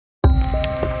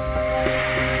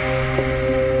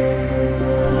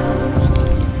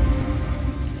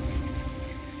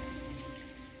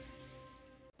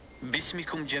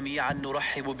وباسمكم جميعا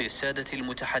نرحب بالسادة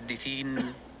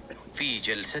المتحدثين في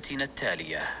جلستنا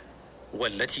التالية،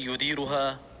 والتي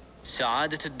يديرها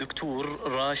سعادة الدكتور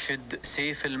راشد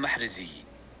سيف المحرزي،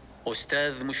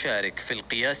 أستاذ مشارك في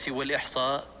القياس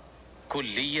والإحصاء،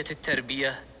 كلية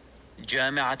التربية،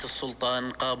 جامعة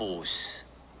السلطان قابوس.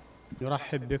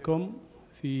 نرحب بكم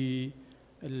في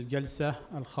الجلسة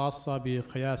الخاصة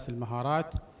بقياس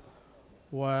المهارات.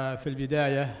 وفي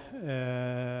البداية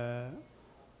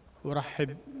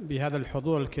أرحب بهذا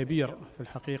الحضور الكبير في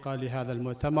الحقيقة لهذا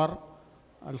المؤتمر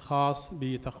الخاص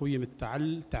بتقويم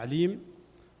التعليم،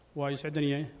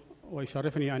 ويسعدني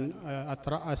ويشرفني أن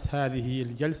أترأس هذه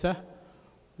الجلسة.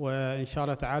 وإن شاء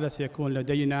الله تعالى سيكون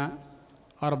لدينا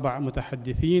 4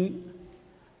 متحدثين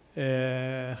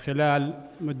خلال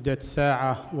مدة 1.25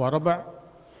 ساعة.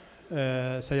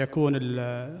 سيكون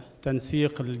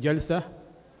تنسيق الجلسة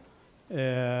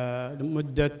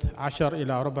لمدة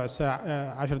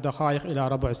 10 دقائق إلى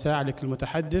ربع ساعة لكل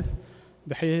متحدث،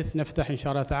 بحيث نفتح إن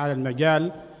شاء الله تعالى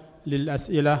المجال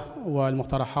للأسئلة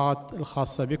والمقترحات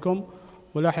الخاصة بكم.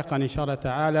 ولاحقا إن شاء الله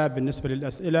تعالى بالنسبة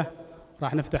للأسئلة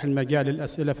راح نفتح المجال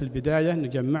للأسئلة في البداية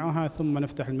نجمعها، ثم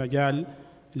نفتح المجال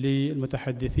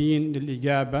للمتحدثين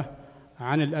للإجابة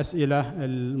عن الأسئلة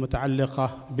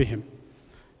المتعلقة بهم.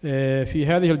 في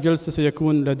هذه الجلسة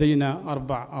سيكون لدينا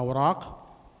 4 أوراق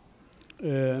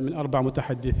من 4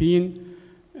 متحدثين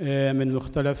من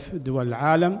مختلف دول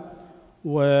العالم،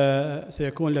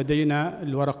 وسيكون لدينا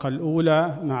الورقة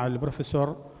الأولى مع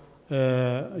البروفيسور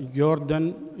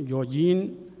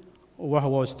جورجين،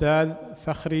 وهو أستاذ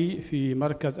فخري في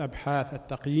مركز أبحاث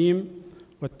التقييم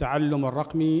والتعلم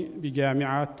الرقمي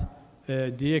بجامعة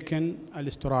ديكن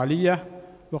الأسترالية،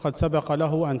 وقد سبق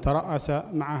له أن ترأس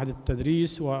معهد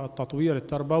التدريس والتطوير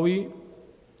التربوي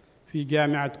في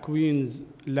جامعة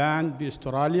كوينزلاند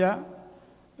بأستراليا،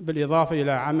 بالإضافة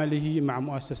إلى عمله مع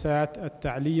مؤسسات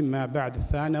التعليم ما بعد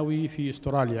الثانوي في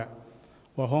أستراليا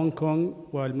وهونغ كونغ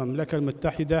والمملكة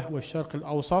المتحدة والشرق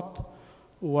الأوسط.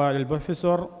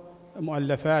 وللبروفيسور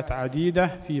مؤلفات عديدة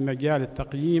في مجال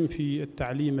التقييم في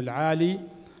التعليم العالي،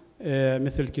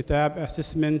 مثل كتاب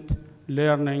Assessment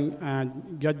Learning and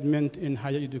Judgment in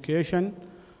Higher Education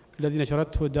الذي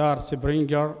نشرته دار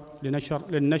سبرينجر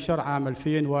للنشر عام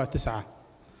 2009،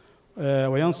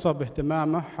 وينصب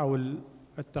اهتمامه حول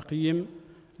التقييم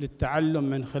للتعلم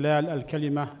من خلال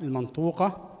الكلمة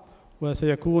المنطوقة.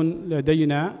 وسيكون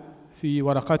لدينا في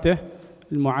ورقته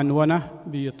المعنونة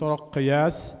بطرق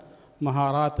قياس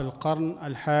مهارات القرن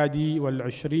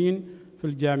 21 في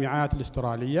الجامعات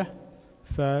الأسترالية.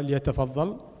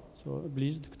 فليتفضل. So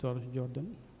please, Dr.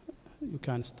 Jordan, you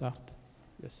can start.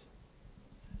 Yes.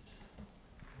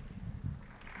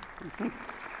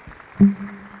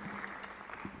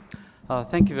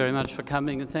 Thank you very much for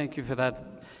coming, and thank you for that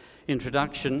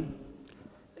introduction.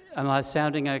 Am I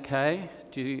sounding okay?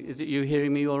 Is it you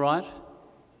hearing me all right?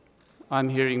 I'm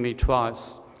hearing me twice.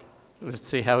 Let's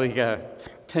see how we go.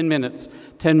 10 minutes.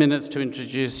 10 minutes to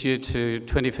introduce you to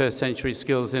 21st century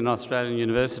skills in Australian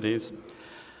universities.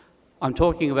 I'm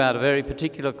talking about a very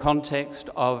particular context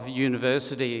of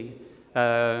university,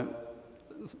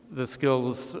 the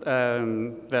skills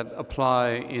that apply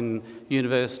in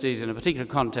universities in a particular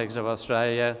context of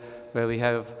Australia, where we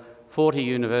have 40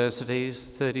 universities,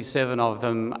 37 of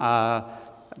them are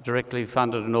directly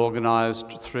funded and organised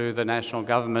through the national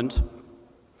government.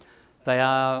 They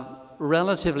are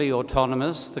relatively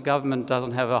autonomous. The government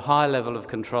doesn't have a high level of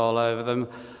control over them,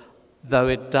 though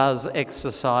it does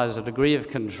exercise a degree of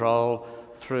control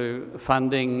through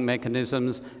funding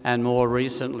mechanisms and more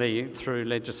recently through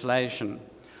legislation.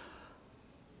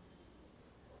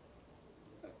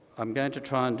 I'm going to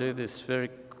try and do this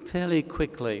fairly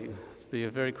quickly. It'll be a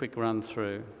very quick run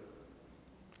through,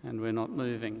 and we're not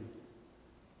moving.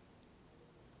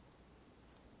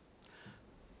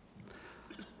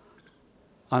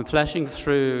 I'm flashing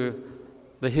through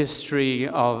the history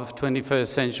of 21st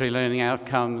century learning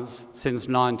outcomes since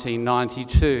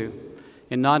 1992.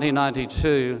 In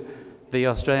 1992, the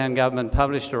Australian government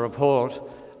published a report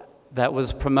that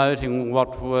was promoting what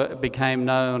became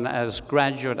known as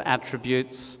graduate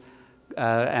attributes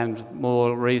and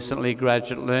more recently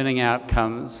graduate learning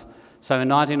outcomes. So in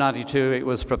 1992, it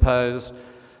was proposed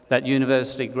that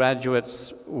university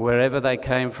graduates, wherever they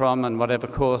came from and whatever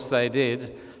course they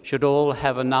did, should all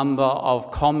have a number of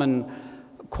common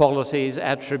qualities,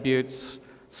 attributes,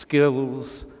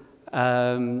 skills,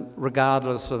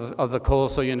 regardless of the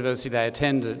course or university they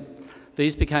attended.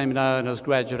 These became known as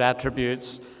graduate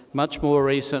attributes. Much more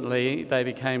recently, they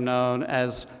became known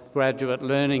as graduate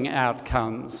learning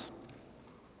outcomes.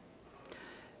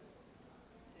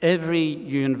 Every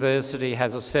university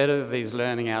has a set of these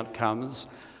learning outcomes.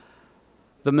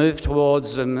 The move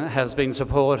towards them has been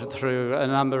supported through a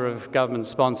number of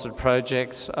government-sponsored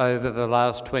projects over the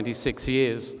last 26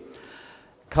 years,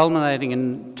 culminating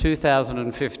in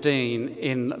 2015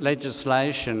 in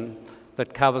legislation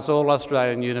that covers all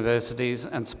Australian universities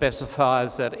and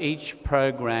specifies that each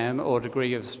program or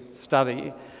degree of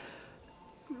study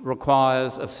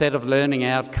requires a set of learning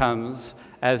outcomes,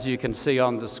 as you can see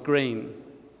on the screen.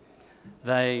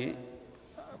 They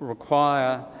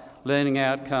require learning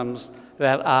outcomes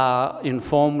that are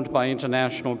informed by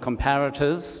international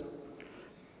comparators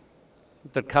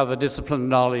that cover discipline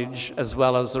knowledge as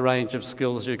well as the range of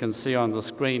skills you can see on the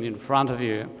screen in front of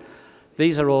you.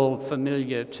 These are all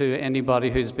familiar to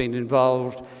anybody who's been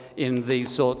involved in these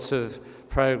sorts of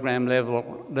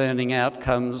program-level learning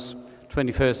outcomes,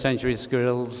 21st century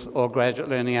skills, or graduate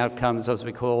learning outcomes as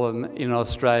we call them in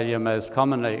Australia most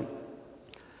commonly.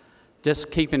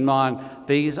 Just keep in mind,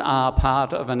 these are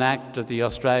part of an act of the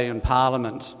Australian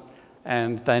Parliament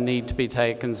and they need to be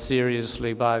taken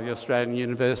seriously by the Australian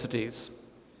universities.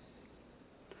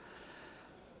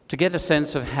 To get a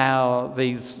sense of how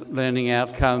these learning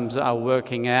outcomes are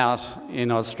working out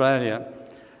in Australia,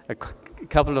 a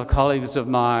couple of colleagues of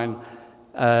mine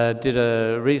did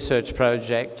a research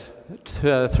project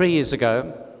 3 years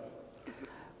ago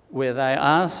where they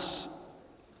asked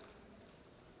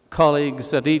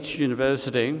colleagues at each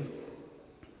university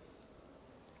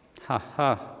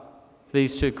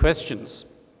these two questions.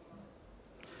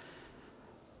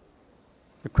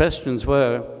 The questions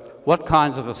were, what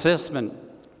kinds of assessment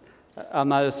are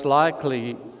most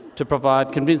likely to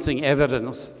provide convincing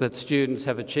evidence that students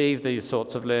have achieved these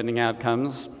sorts of learning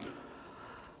outcomes?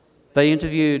 They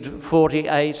interviewed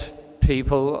 48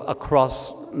 people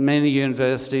across many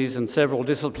universities and several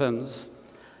disciplines,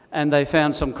 and they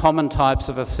found some common types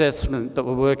of assessment that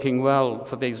were working well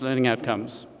for these learning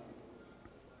outcomes.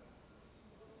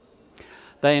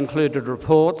 They included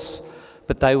reports,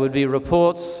 but they would be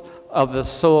reports of the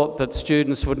sort that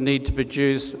students would need to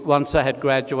produce once they had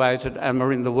graduated and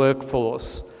were in the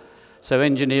workforce. So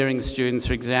engineering students,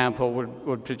 for example,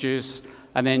 would produce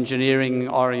an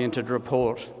engineering-oriented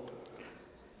report.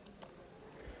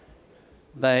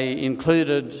 They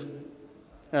included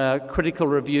critical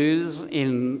reviews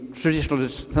in traditional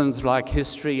disciplines like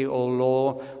history or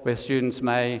law, where students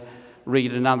may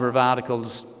read a number of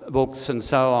articles, books and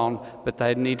so on, but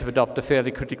they'd need to adopt a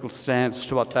fairly critical stance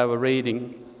to what they were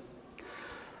reading.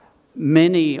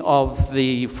 Many of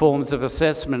the forms of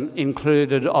assessment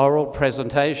included oral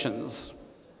presentations,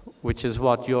 which is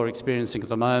what you're experiencing at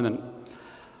the moment.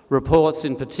 Reports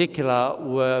in particular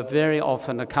were very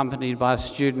often accompanied by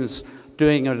students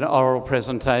doing an oral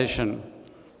presentation.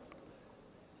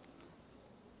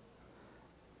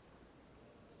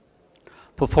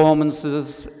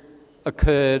 Performances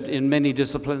occurred in many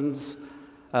disciplines.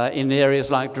 In areas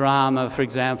like drama, for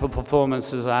example,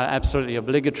 performances are absolutely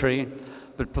obligatory,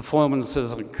 but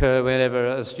performances occur whenever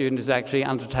a student is actually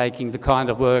undertaking the kind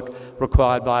of work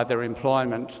required by their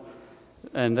employment,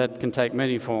 and that can take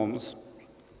many forms.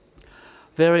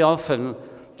 Very often,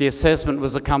 the assessment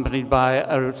was accompanied by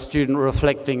a student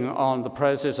reflecting on the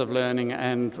process of learning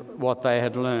and what they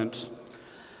had learnt.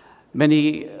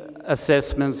 Many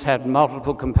assessments had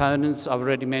multiple components. I've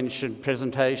already mentioned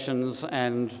presentations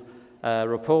and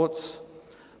reports.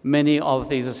 Many of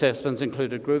these assessments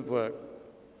included group work.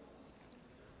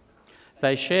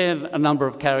 They shared a number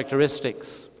of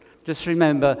characteristics. Just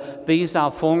remember, these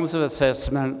are forms of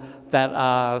assessment that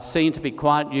are seen to be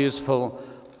quite useful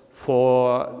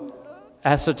for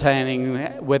ascertaining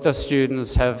whether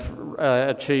students have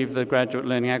achieved the graduate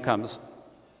learning outcomes.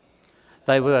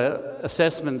 They were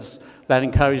assessments that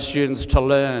encouraged students to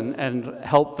learn and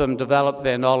help them develop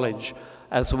their knowledge,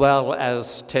 as well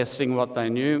as testing what they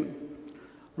knew.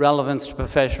 Relevance to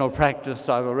professional practice,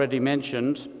 I've already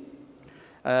mentioned.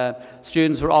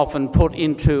 Students were often put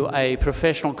into a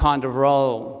professional kind of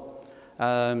role,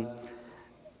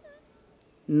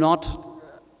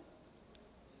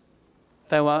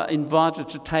 they were invited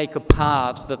to take a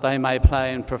part that they may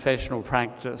play in professional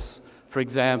practice. For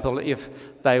example, if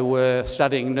they were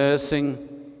studying nursing,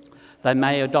 they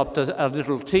may adopt a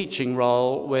little teaching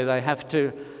role where they have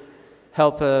to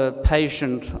help a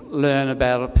patient learn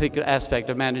about a particular aspect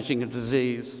of managing a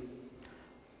disease.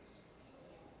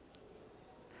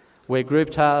 Where group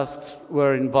tasks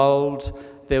were involved,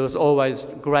 there was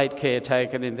always great care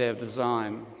taken in their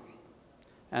design.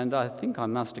 And I think I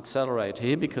must accelerate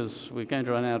here because we're going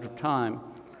to run out of time.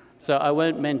 So I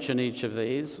won't mention each of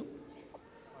these.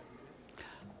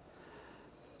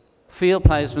 Field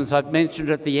placements I've mentioned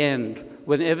at the end.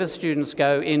 Whenever students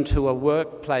go into a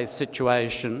workplace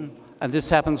situation, and this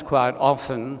happens quite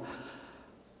often,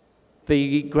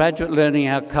 the graduate learning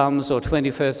outcomes or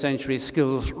 21st century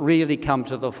skills really come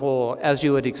to the fore, as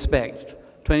you would expect.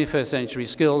 21st century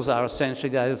skills are essentially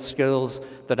those skills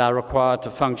that are required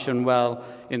to function well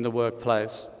in the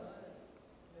workplace.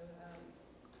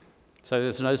 So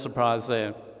there's no surprise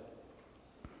there.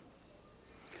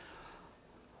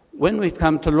 When we've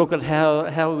come to look at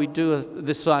how we do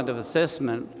this kind of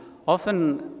assessment,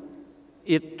 often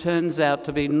it turns out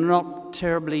to be not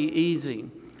terribly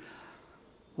easy.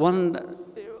 One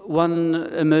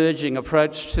emerging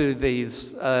approach to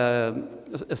these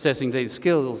assessing these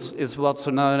skills is what's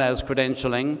known as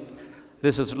credentialing.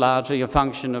 This is largely a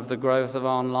function of the growth of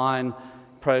online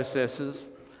processes.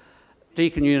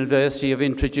 Deakin University have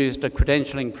introduced a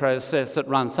credentialing process that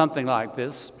runs something like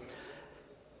this.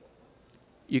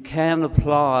 You can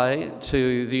apply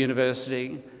to the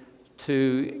university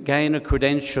to gain a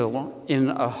credential in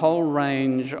a whole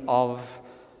range of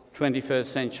 21st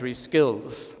century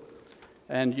skills.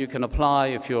 And you can apply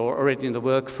if you're already in the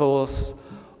workforce,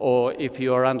 or if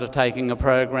you're undertaking a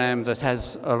program that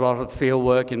has a lot of field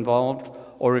work involved,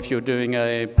 or if you're doing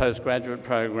a postgraduate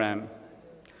program.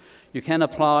 You can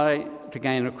apply to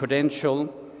gain a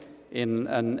credential in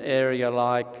an area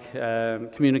like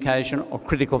communication or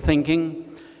critical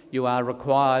thinking. You are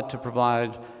required to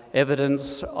provide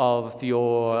evidence of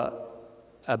your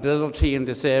ability in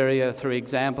this area through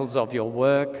examples of your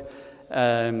work.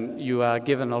 You are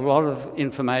given a lot of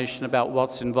information about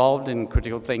what's involved in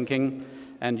critical thinking,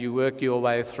 and you work your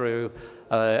way through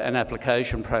an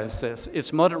application process.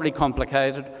 It's moderately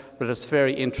complicated, but it's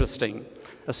very interesting.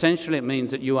 Essentially, it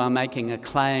means that you are making a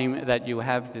claim that you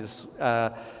have this,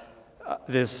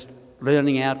 this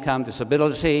learning outcome, this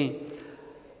ability,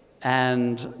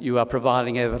 and you are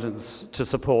providing evidence to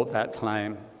support that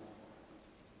claim.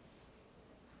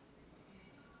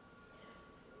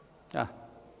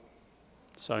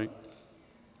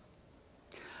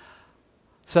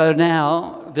 So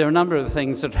now there are a number of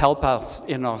things that help us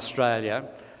in Australia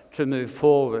to move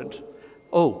forward.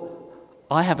 Oh,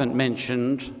 I haven't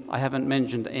mentioned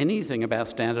anything about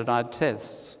standardised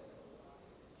tests.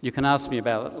 You can ask me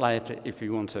about it later if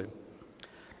you want to.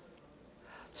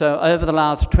 So over the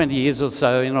last 20 years or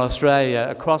so in Australia,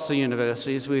 across the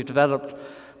universities, we've developed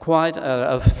quite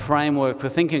a framework for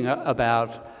thinking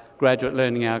about graduate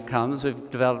learning outcomes. We've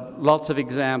developed lots of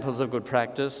examples of good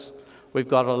practice. We've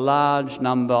got a large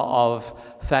number of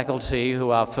faculty who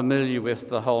are familiar with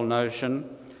the whole notion.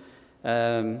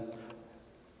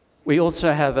 We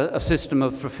also have a system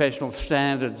of professional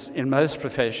standards in most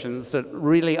professions that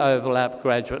really overlap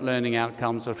graduate learning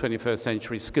outcomes of 21st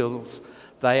century skills.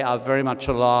 They are very much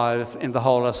alive in the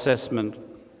whole assessment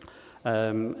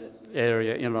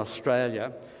area in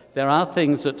Australia. There are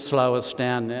things that slow us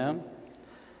down now.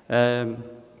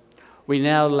 We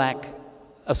now lack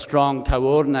a strong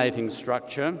coordinating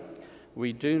structure.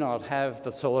 We do not have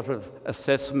the sort of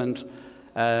assessment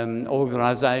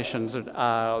organisations that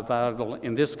are available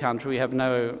in this country. We have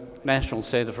no national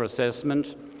centre for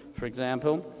assessment, for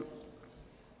example.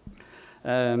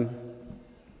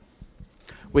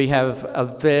 We have a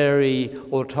very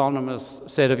autonomous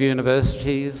set of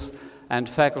universities, and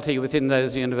faculty within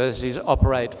those universities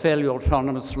operate fairly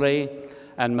autonomously,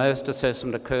 and most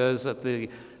assessment occurs at the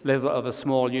level of a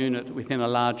small unit within a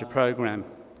larger program.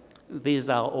 These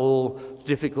are all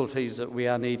difficulties that we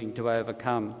are needing to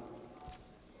overcome.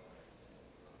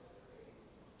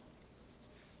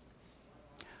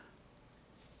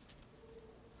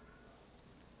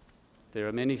 There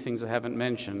are many things I haven't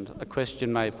mentioned. A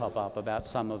question may pop up about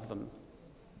some of them.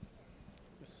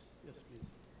 Yes, please.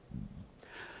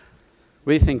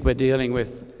 We think we're dealing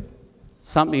with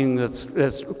something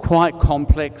that's quite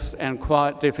complex and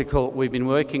quite difficult. We've been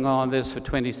working on this for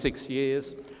 26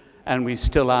 years, and we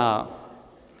still are.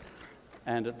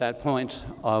 And at that point,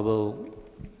 I will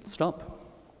stop.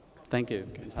 Thank you.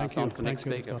 Okay, thank you. Thank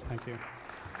you, دكتور. Thank you.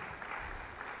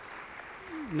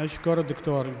 نشكر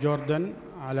الدكتور جوردن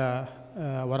على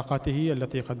ورقته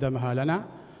التي قدمها لنا.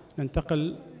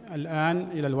 ننتقل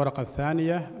الآن إلى الورقة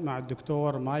الثانية مع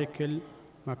الدكتور مايكل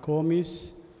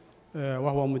ماكوميس،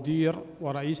 وهو مدير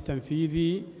ورئيس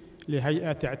تنفيذي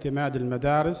لهيئة اعتماد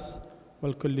المدارس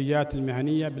والكليات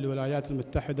المهنية بالولايات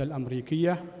المتحدة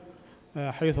الأمريكية،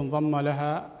 حيث انضم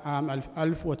لها عام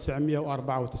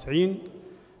 1994.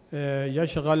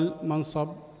 يشغل منصب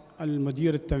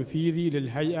المدير التنفيذي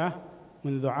للهيئة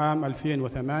منذ عام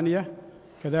 2008.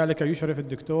 كذلك يشرف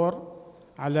الدكتور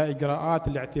على إجراءات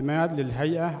الاعتماد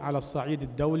للهيئة على الصعيد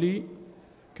الدولي،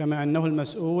 كما أنه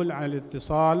المسؤول عن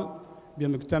الاتصال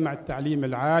بمجتمع التعليم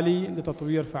العالي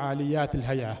لتطوير فعاليات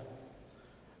الهيئة.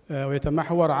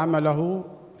 ويتمحور عمله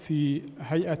في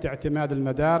هيئة اعتماد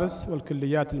المدارس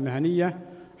والكليات المهنية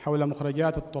حول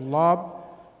مخرجات الطلاب،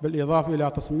 بالإضافة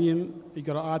إلى تصميم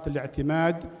إجراءات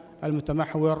الاعتماد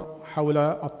المتمحور حول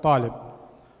الطالب.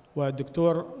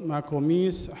 والدكتور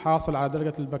ماكوميس حاصل على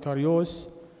درجة البكالوريوس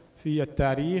في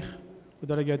التاريخ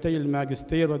ودرجتي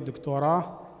الماجستير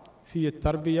والدكتوراه في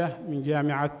التربية من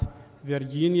جامعة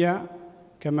فيرجينيا،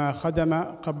 كما خدم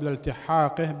قبل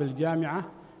التحاقه بالجامعة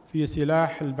في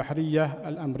سلاح البحرية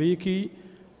الأمريكي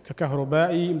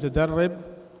ككهربائي متدرب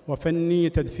وفني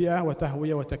تدفئة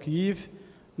وتهوية وتكييف،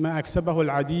 ما أكسبه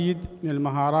العديد من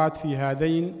المهارات في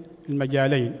هذين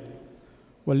المجالين،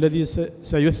 والذي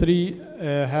سيثري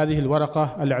هذه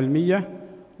الورقة العلمية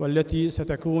والتي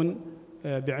ستكون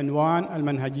بعنوان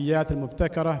المنهجيات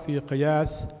المبتكرة في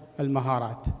قياس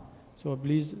المهارات. So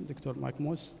please, Dr. Mike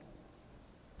Moss.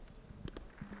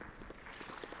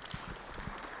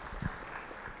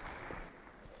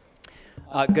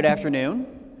 Good afternoon.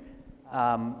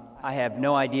 I have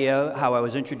no idea how I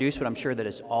was introduced, but I'm sure that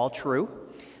it's all true.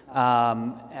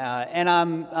 And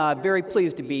I'm very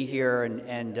pleased to be here,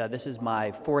 and this is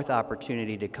my fourth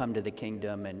opportunity to come to the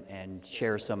Kingdom and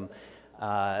share some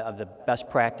of the best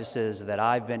practices that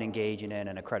I've been engaging in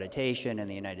accreditation in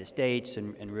the United States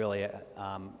and really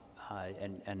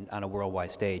and on a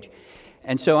worldwide stage.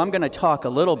 And so I'm going to talk a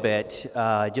little bit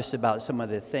just about some of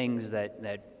the things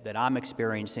that I'm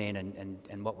experiencing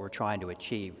and what we're trying to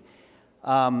achieve.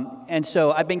 And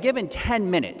so I've been given 10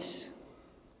 minutes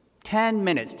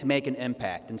to make an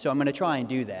impact, and so I'm going to try and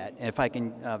do that, and if I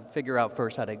can figure out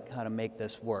first how to make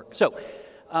this work. So,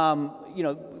 you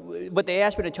know, what they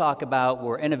asked me to talk about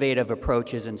were innovative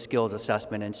approaches and skills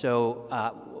assessment, and so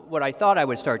what I thought I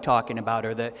would start talking about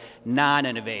are the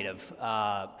non-innovative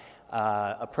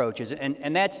approaches,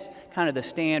 and that's kind of the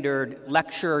standard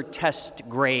lecture, test,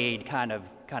 grade kind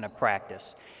of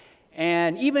practice.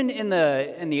 And even in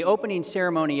the opening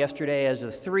ceremony yesterday, as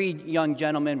the three young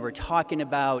gentlemen were talking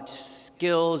about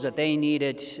skills that they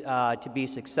needed to be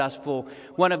successful,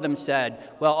 one of them said,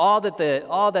 well, all that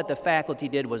the faculty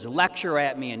did was lecture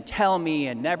at me and tell me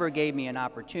and never gave me an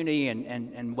opportunity,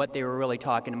 and what they were really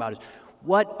talking about is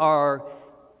what are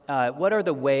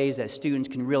the ways that students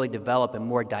can really develop in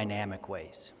more dynamic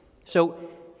ways. So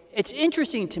it's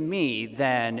interesting to me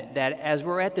then that as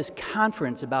we're at this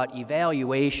conference about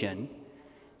evaluation,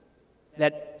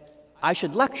 that I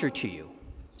should lecture to you.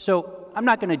 So I'm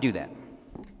not going to do that.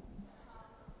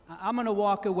 I'm going to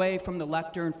walk away from the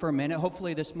lectern for a minute.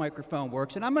 Hopefully this microphone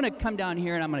works. And I'm going to come down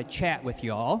here and I'm going to chat with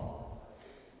y'all.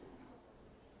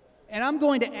 And I'm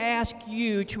going to ask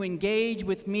you to engage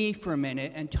with me for a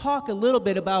minute and talk a little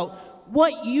bit about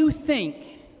what you think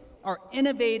are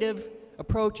innovative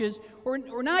approaches, or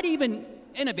not even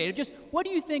innovative, just what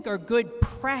do you think are good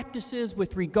practices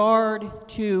with regard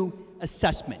to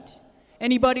assessment?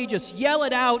 Anybody just yell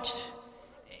it out.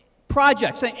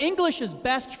 Projects. English is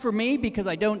best for me because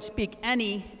I don't speak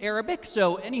any Arabic,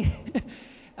 so any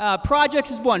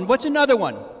projects is one. What's another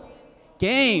one?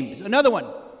 Games, another one.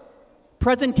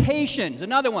 Presentations,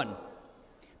 another one.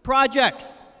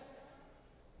 Projects.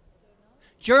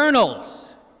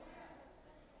 Journals.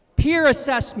 Peer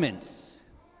assessments.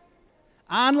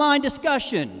 Online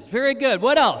discussions, very good.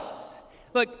 What else?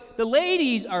 Look, the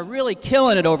ladies are really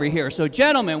killing it over here. So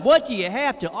gentlemen, what do you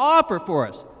have to offer for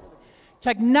us?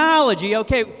 Technology,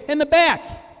 okay. In the back,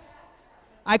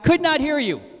 I could not hear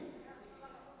you.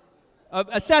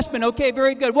 Assessment, okay,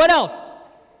 very good. What else?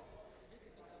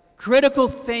 Critical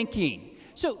thinking.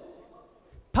 So,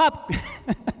 pop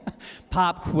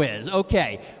quiz,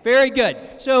 okay, very good.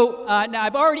 So now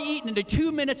I've already eaten into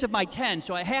 2 minutes of my 10,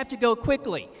 so I have to go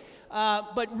quickly.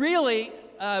 But really,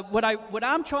 what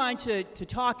I'm trying to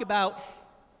talk about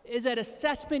is that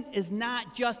assessment is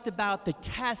not just about the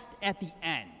test at the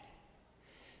end.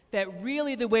 That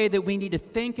really the way that we need to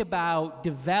think about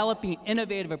developing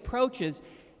innovative approaches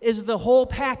is the whole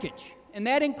package. And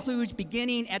that includes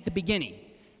beginning at the beginning.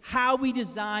 How we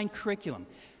design curriculum,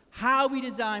 how we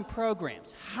design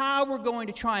programs, how we're going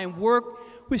to try and work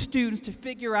with students to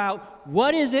figure out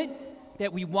what is it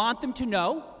that we want them to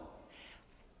know.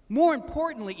 More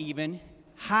importantly even,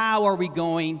 how are we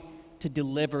going to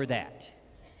deliver that?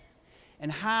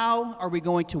 And how are we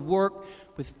going to work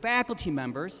with faculty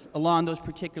members along those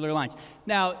particular lines?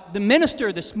 Now, the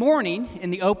minister this morning in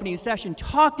the opening session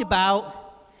talked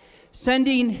about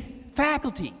sending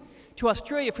faculty to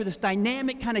Australia for this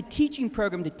dynamic kind of teaching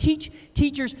program to teach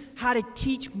teachers how to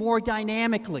teach more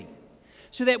dynamically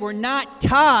so that we're not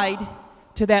tied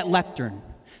to that lectern,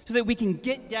 so that we can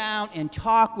get down and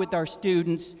talk with our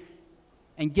students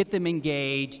and get them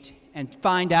engaged and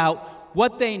find out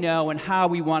what they know and how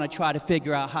we want to try to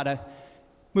figure out how to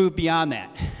move beyond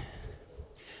that.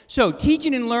 So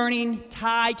teaching and learning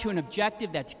tied to an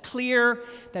objective that's clear,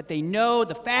 that they know,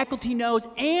 the faculty knows,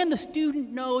 and the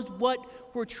student knows what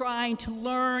we're trying to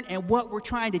learn and what we're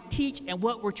trying to teach and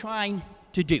what we're trying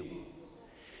to do.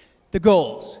 The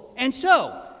goals. And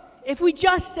so, if we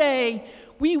just say,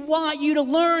 we want you to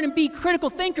learn and be critical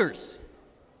thinkers,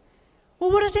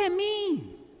 well, what does that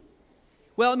mean?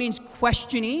 Well, it means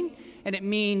questioning, and it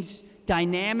means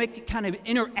dynamic kind of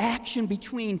interaction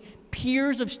between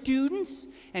peers of students,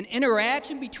 and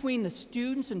interaction between the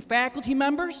students and faculty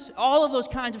members. All of those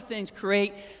kinds of things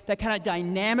create that kind of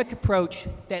dynamic approach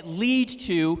that leads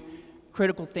to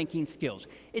critical thinking skills.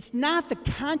 It's not the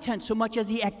content so much as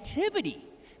the activity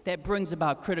that brings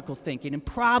about critical thinking and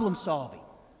problem solving.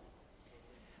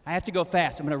 I have to go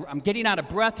fast. I'm getting out of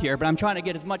breath here, but I'm trying to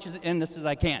get as much in this as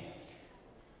I can.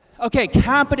 Okay,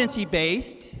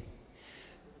 competency-based.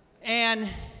 And,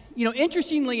 you know,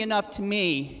 interestingly enough to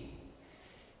me,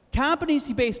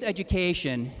 competency-based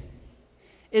education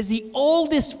is the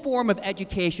oldest form of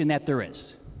education that there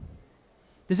is.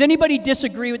 Does anybody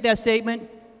disagree with that statement?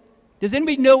 Does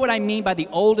anybody know what I mean by the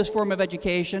oldest form of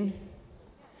education?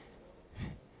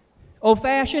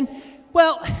 Old-fashioned?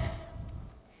 Well,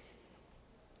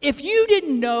 if you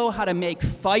didn't know how to make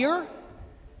fire,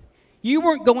 you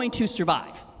weren't going to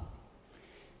survive.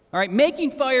 All right,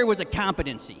 making fire was a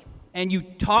competency, and you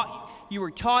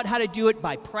were taught how to do it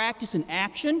by practice and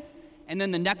action, and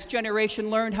then the next generation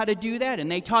learned how to do that,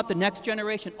 and they taught the next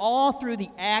generation all through the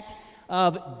act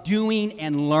of doing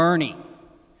and learning.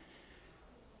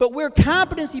 But where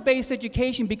competency-based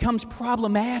education becomes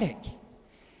problematic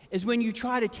is when you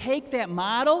try to take that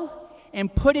model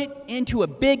and put it into a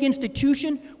big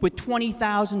institution with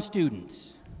 20,000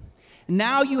 students.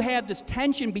 Now you have this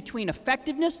tension between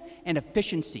effectiveness and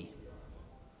efficiency,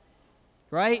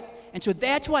 right? And so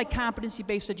that's why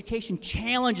competency-based education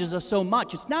challenges us so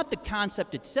much. It's not the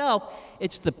concept itself,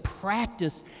 it's the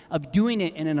practice of doing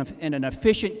it in an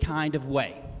efficient kind of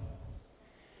way.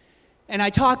 And I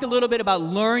talk a little bit about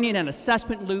learning and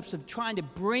assessment loops, of trying to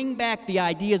bring back the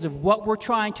ideas of what we're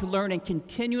trying to learn, and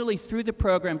continually through the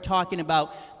program talking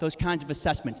about those kinds of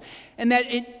assessments. And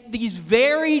that these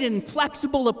varied and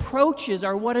flexible approaches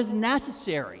are what is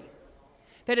necessary.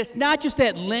 That it's not just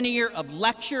that linear of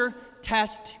lecture,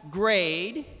 test,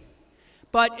 grade,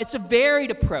 but it's a varied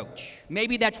approach.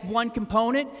 Maybe that's one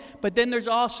component, but then there's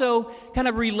also kind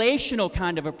of relational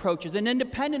kind of approaches and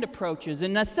independent approaches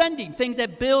and ascending, things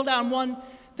that build on one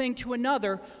thing to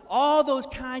another. All those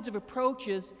kinds of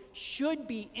approaches should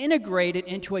be integrated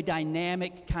into a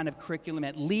dynamic kind of curriculum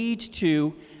that leads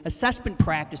to assessment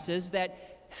practices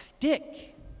that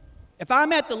stick. If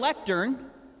I'm at the lectern,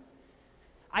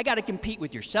 I got to compete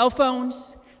with your cell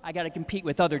phones, I got to compete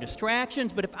with other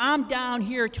distractions, but if I'm down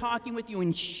here talking with you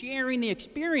and sharing the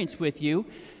experience with you,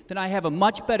 then I have a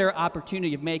much better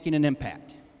opportunity of making an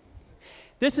impact.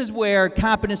 This is where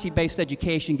competency-based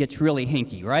education gets really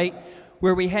hinky, right?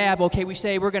 Where we have, okay, we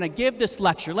say we're going to give this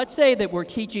lecture. Let's say that we're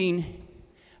teaching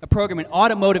a program in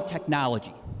automotive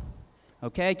technology,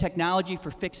 okay, technology for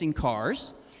fixing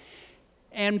cars.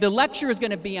 And the lecture is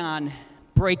going to be on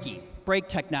braking, brake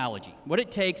technology, what it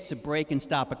takes to brake and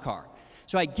stop a car.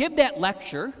 So I give that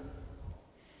lecture,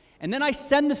 and then I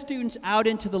send the students out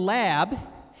into the lab,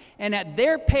 and at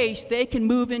their pace, they can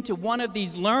move into one of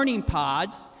these learning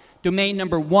pods, domain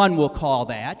number 1 we'll call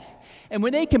that, and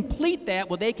when they complete that,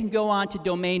 well, they can go on to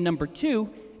domain number 2.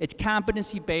 It's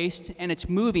competency-based, and it's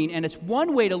moving, and it's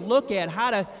one way to look at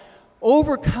how to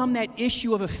overcome that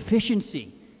issue of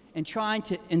efficiency and trying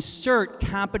to insert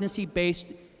competency-based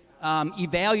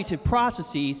evaluative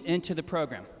processes into the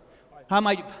program. How am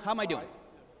I doing?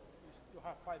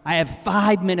 I have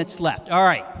 5 minutes left. All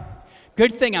right.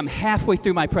 Good thing I'm halfway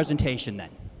through my presentation then.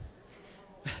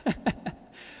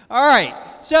 All right.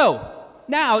 So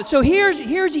here's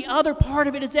the other part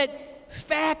of it, is that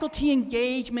faculty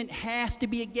engagement has to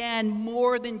be, again,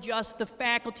 more than just the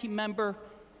faculty member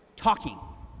talking.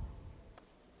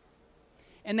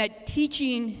 And that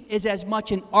teaching is as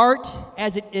much an art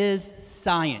as it is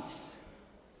science.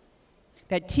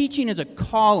 That teaching is a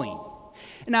calling.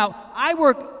 Now, I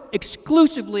work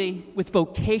exclusively with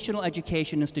vocational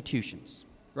education institutions,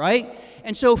 right?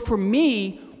 And so for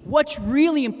me, what's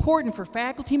really important for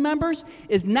faculty members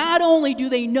is not only do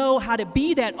they know how to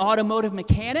be that automotive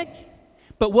mechanic,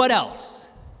 but what else?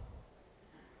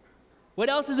 What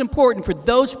else is important for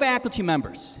those faculty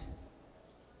members?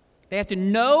 They have to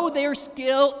know their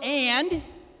skill and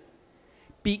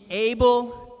be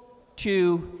able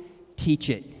to teach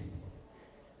it.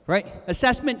 Right?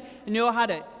 Assessment, know how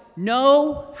to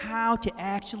know how to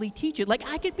actually teach it. Like,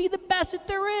 I could be the best that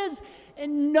there is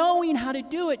in knowing how to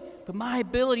do it, but my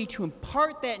ability to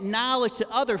impart that knowledge to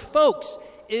other folks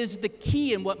is the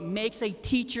key in what makes a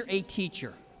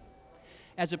teacher,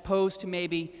 as opposed to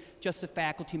maybe just a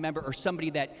faculty member or somebody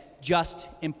that just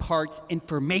imparts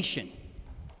information.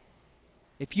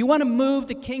 If you want to move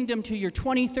the kingdom to your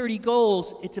 2030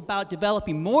 goals, it's about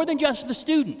developing more than just the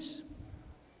students,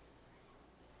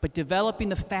 but developing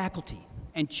the faculty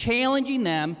and challenging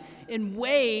them in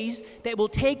ways that will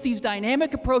take these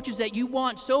dynamic approaches that you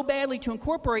want so badly to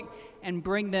incorporate and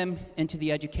bring them into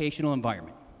the educational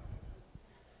environment.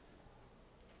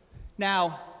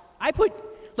 Now, I put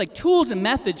like tools and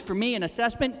methods for me in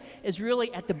assessment is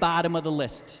really at the bottom of the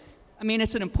list. I mean,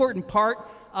 it's an important part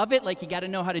of it, like you got to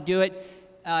know how to do it.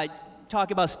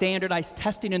 Talk about standardized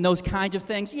testing and those kinds of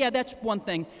things. Yeah, that's one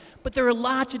thing. But there are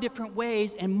lots of different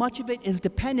ways, and much of it is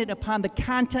dependent upon the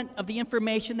content of the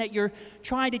information that you're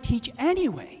trying to teach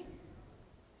anyway.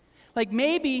 Like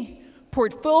maybe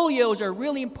portfolios are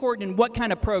really important in what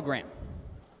kind of program?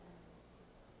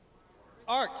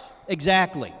 Art.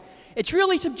 Exactly. It's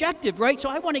really subjective, right? So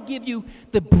I want to give you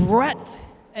the breadth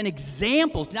and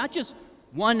examples, not just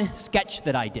one sketch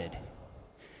that I did,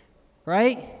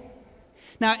 right?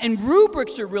 Now, and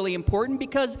rubrics are really important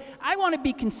because I want to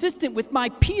be consistent with my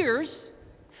peers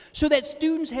so that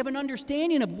students have an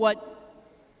understanding of what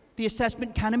the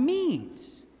assessment kind of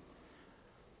means.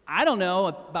 I don't know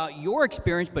about your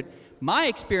experience, but my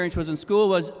experience was in school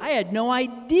was I had no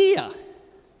idea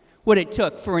what it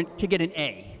took to get an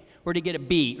A or to get a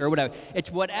B or whatever. It's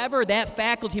whatever that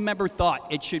faculty member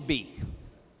thought it should be,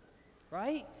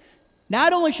 right?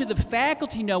 Not only should the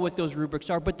faculty know what those rubrics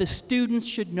are, but the students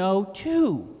should know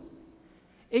too.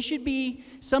 It should be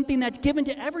something that's given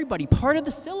to everybody, part of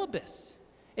the syllabus.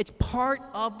 It's part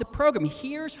of the program.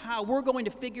 Here's how we're going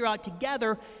to figure out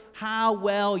together how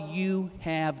well you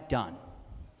have done.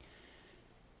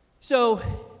 So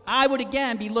I would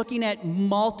again be looking at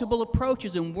multiple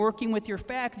approaches and working with your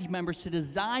faculty members to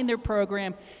design their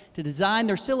program, to design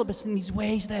their syllabus in these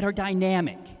ways that are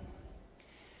dynamic.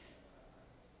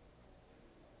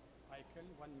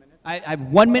 I have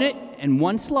 1 minute and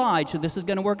one slide, so this is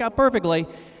going to work out perfectly.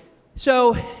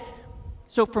 So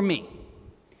for me,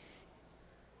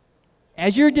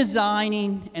 as you're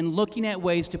designing and looking at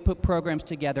ways to put programs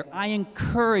together, I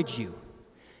encourage you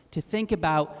to think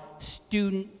about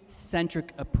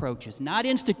student-centric approaches, not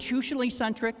institutionally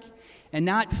centric and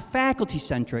not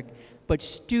faculty-centric, but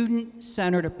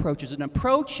student-centered approaches. An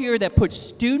approach here that puts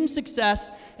student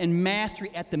success and mastery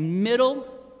at the middle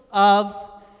of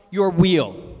your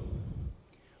wheel.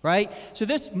 Right? So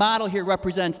this model here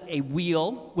represents a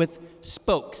wheel with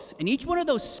spokes. And each one of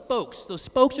those spokes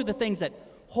are the things that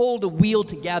hold a wheel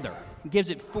together. It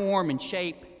gives it form and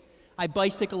shape. I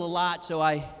bicycle a lot, so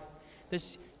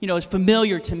this is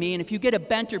familiar to me. And if you get a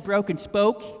bent or broken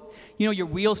spoke, your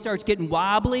wheel starts getting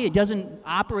wobbly. It doesn't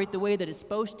operate the way that it's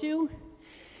supposed to.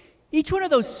 Each one of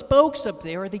those spokes up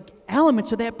there are the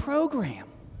elements of that program.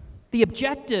 The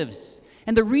objectives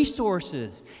and the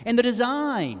resources and the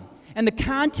design and the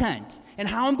content, and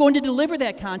how I'm going to deliver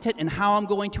that content, and how I'm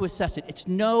going to assess it. It's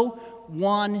no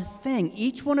one thing.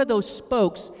 Each one of those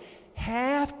spokes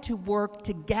have to work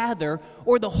together,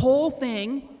 or the whole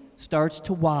thing starts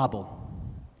to wobble.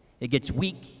 It gets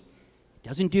weak. It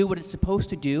doesn't do what it's supposed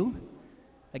to do.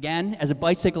 Again, as a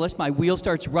bicyclist, my wheel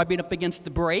starts rubbing up against the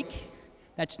brake.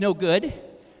 That's no good,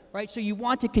 right? So you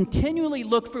want to continually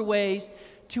look for ways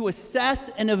to assess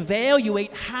and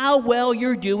evaluate how well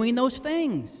you're doing those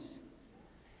things.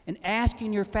 And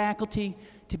asking your faculty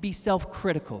to be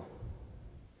self-critical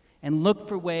and look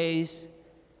for ways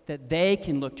that they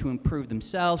can look to improve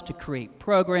themselves, to create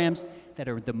programs that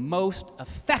are the most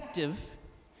effective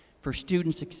for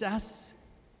student success,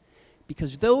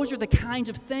 because those are the kinds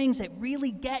of things that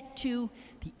really get to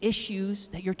the issues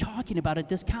that you're talking about at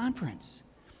this conference.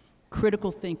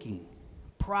 Critical thinking,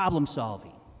 problem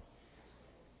solving,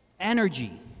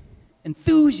 energy,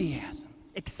 enthusiasm,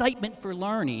 excitement for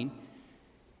learning,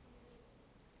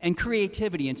 and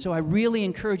creativity. And so I really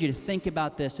encourage you to think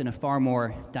about this in a far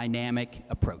more dynamic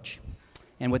approach.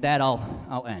 And with that,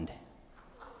 I'll end.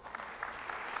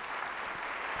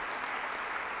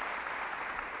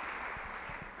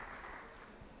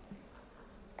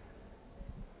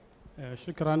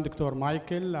 شكرا دكتور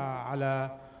مايكل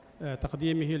على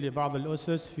تقديمه لبعض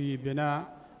الأسس في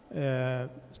بناء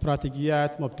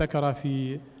استراتيجيات مبتكرة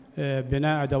في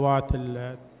بناء أدوات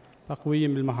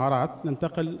تقويم المهارات.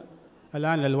 ننتقل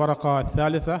الآن للورقة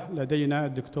الثالثة. لدينا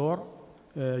الدكتور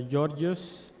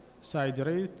جورجيوس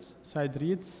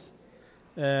سايدريتس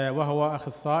وهو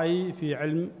أخصائي في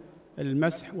علم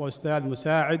المسح وأستاذ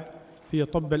مساعد في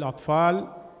طب الأطفال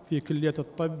في كلية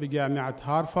الطب بجامعة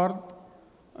هارفارد.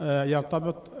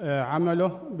 يرتبط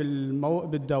عمله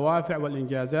بالدوافع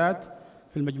والإنجازات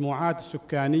في المجموعات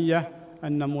السكانية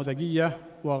النموذجية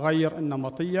وغير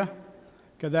النمطية،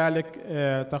 كذلك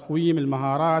تقويم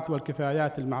المهارات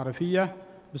والكفايات المعرفية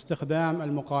باستخدام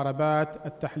المقاربات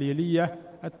التحليلية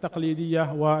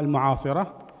التقليدية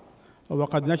والمعاصرة.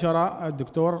 وقد نشر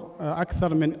الدكتور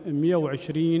أكثر من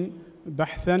 120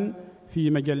 بحثاً في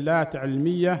مجلات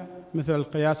علمية مثل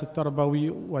القياس التربوي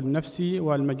والنفسي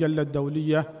والمجلة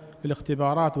الدولية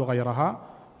للاختبارات وغيرها.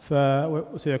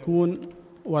 فسيكون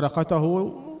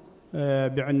ورقته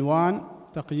بعنوان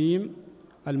تقييم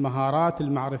المهارات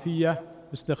المعرفية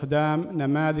باستخدام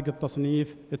نماذج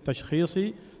التصنيف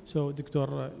التشخيصي. So,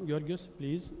 Dr. Georgios,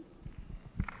 please.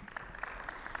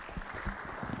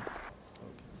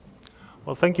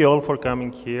 Well, thank you all for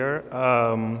coming here.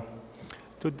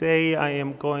 Today I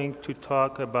am going to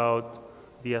talk about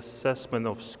the assessment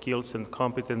of skills and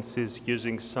competencies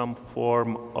using some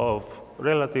form of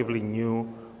relatively new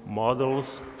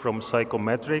models from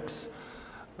psychometrics.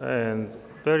 And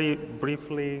very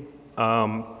briefly,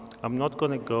 I'm not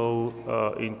going to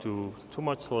go into too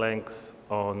much length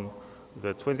on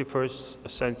the 21st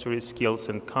century skills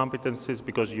and competencies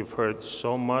because you've heard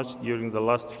so much during the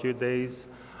last few days,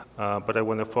 but I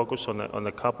want to focus on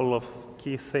a couple of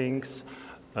key things,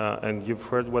 and you've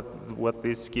heard what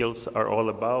these skills are all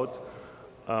about.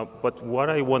 But what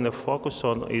I want to focus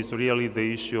on is really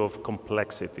the issue of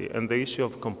complexity. And the issue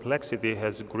of complexity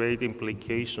has great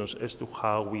implications as to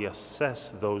how we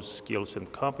assess those skills and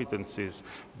competencies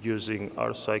using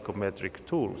our psychometric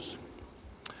tools.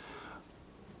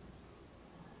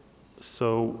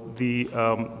 So the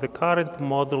current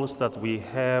models that we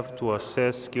have to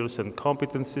assess skills and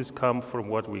competencies come from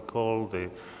what we call the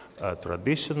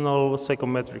traditional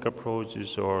psychometric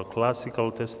approaches or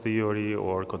classical test theory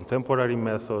or contemporary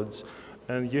methods.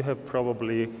 And you have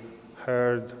probably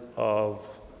heard of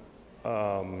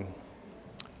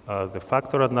the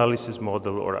factor analysis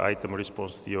model or item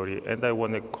response theory. And I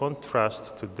want to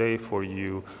contrast today for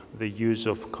you the use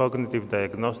of cognitive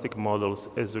diagnostic models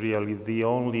as really the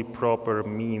only proper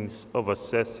means of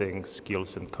assessing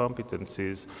skills and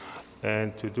competencies.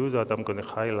 And to do that, I'm going to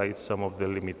highlight some of the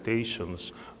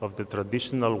limitations of the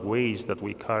traditional ways that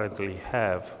we currently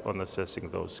have on assessing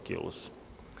those skills.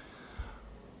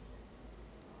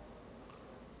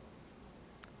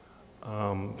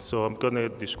 So I'm going to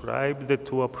describe the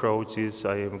two approaches.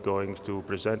 I am going to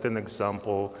present an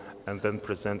example and then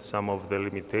present some of the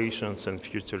limitations and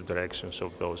future directions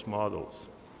of those models.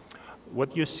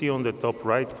 What you see on the top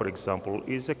right, for example,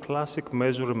 is a classic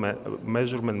measurement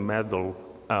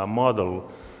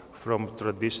model from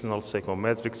traditional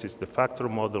psychometrics. It's the factor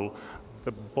model.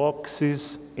 The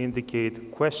boxes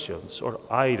indicate questions or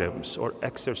items or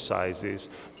exercises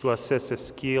to assess a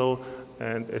skill,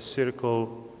 and a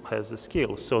circle has the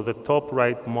skills. So the top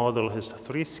right model has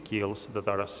 3 skills that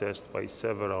are assessed by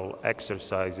several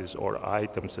exercises or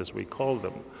items, as we call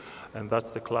them. And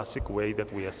that's the classic way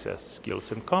that we assess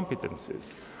skills and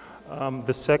competencies.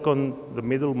 The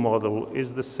middle model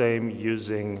is the same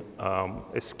using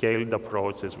a scaled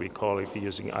approach, as we call it,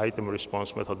 using item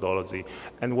response methodology.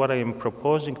 And what I am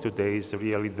proposing today is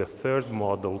really the third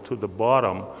model to the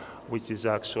bottom, which is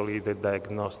actually the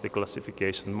diagnostic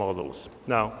classification models.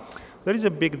 Now, there is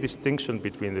a big distinction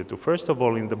between the two. First of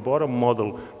all, in the bottom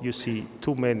model, you see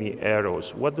too many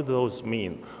arrows. What do those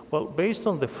mean? Well, based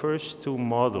on the first 2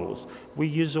 models, we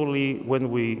usually,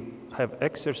 when we have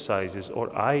exercises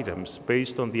or items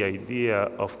based on the idea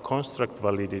of construct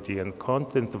validity and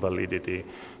content validity,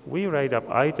 we write up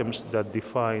items that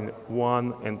define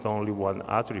one and only one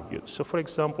attribute. So for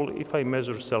example, if I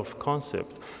measure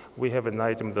self-concept, we have an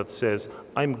item that says,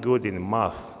 I'm good in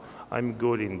math, I'm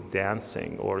good in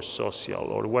dancing or social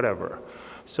or whatever.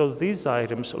 So these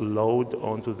items load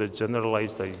onto the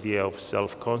generalized idea of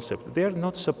self-concept. They're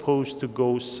not supposed to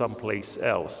go someplace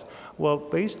else. Well,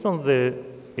 based on the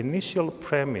initial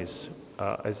premise,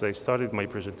 as I started my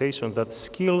presentation, that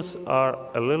skills are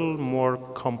a little more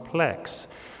complex,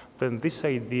 then this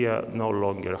idea no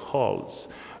longer holds.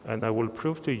 And I will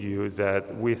prove to you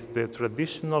that with the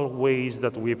traditional ways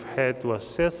that we've had to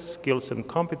assess skills and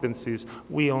competencies,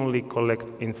 we only collect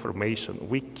information.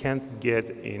 We can't get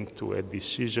into a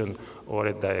decision or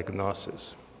a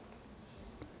diagnosis.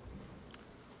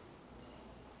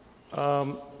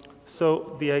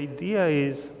 So the idea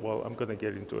is, well, I'm going to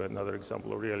get into another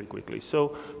example really quickly.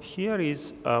 So here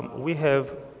is, we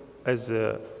have as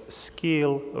a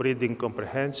skill reading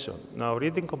comprehension. Now,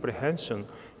 reading comprehension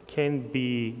can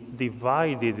be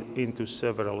divided into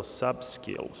several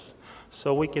sub-skills.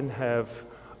 So we can have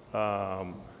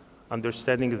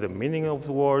understanding the meaning of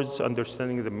the words,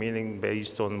 understanding the meaning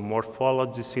based on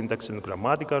morphology, syntax, and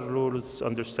grammatical rules,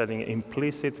 understanding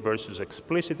implicit versus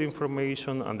explicit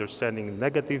information, understanding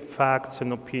negative facts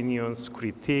and opinions,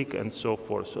 critique, and so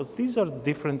forth. So these are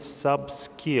different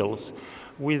sub-skills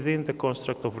within the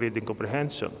construct of reading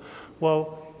comprehension.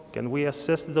 Well, can we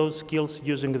assess those skills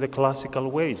using the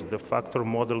classical ways, the factor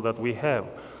model that we have?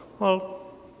 Well,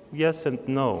 yes and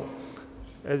no.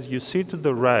 As you see to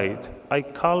the right, I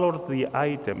colored the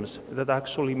items that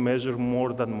actually measure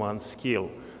more than one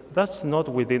skill. That's not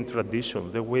within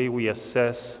tradition, the way we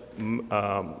assess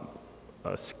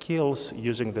skills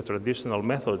using the traditional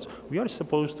methods. We are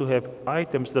supposed to have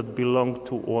items that belong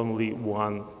to only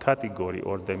one category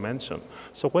or dimension.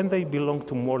 So when they belong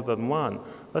to more than one,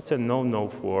 that's a no-no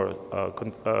for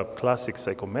classic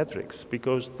psychometrics,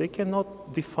 because they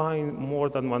cannot define more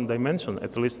than one dimension.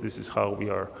 At least this is how we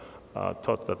are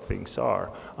taught that things are,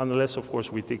 unless, of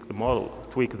course, we tweak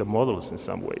the models in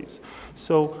some ways.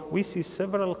 So we see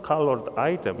several colored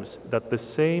items that the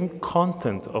same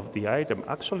content of the item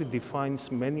actually defines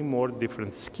many more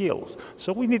different skills.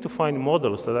 So we need to find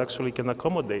models that actually can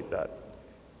accommodate that.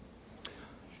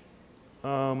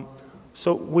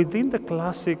 So within the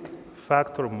classic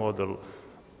factor model,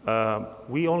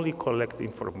 we only collect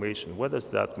information. What does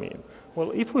that mean?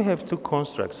 Well, if we have two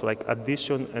constructs like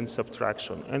addition and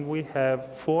subtraction, and we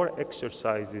have 4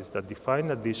 exercises that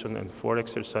define addition and 4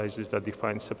 exercises that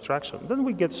define subtraction, then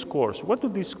we get scores. What do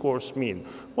these scores mean?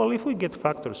 Well, if we get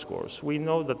factor scores, we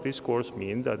know that these scores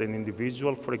mean that an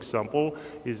individual, for example,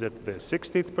 is at the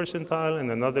 60th percentile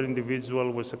and another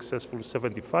individual was successful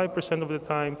 75% of the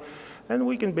time. And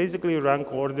we can basically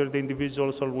rank order the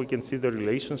individuals, or we can see the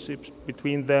relationships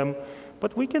between them.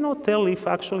 But we cannot tell if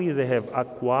actually they have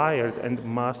acquired and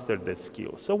mastered that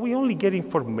skill. So we only get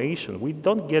information. We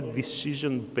don't get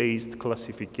decision-based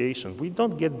classification. We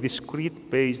don't get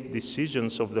discrete-based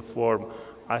decisions of the form,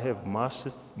 I have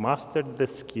mastered the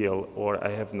skill, or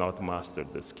I have not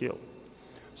mastered the skill.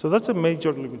 So that's a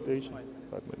major limitation.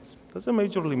 That's a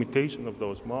major limitation of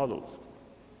those models.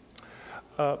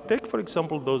 Take, for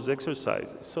example, those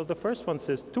exercises. So the first one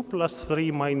says 2 plus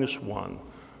 3 minus 1.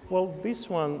 Well, this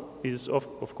one is,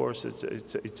 of course,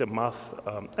 it's a math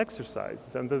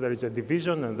exercise. And then there is a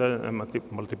division and then a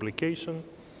multiplication.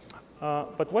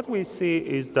 But what we see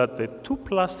is that the 2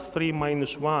 plus 3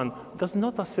 minus 1 does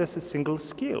not assess a single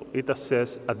skill. It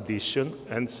assesses addition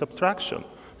and subtraction.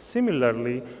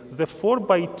 Similarly, the 4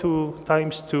 by 2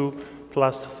 times 2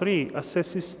 plus 3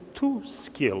 assesses 2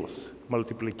 skills,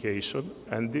 multiplication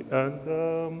and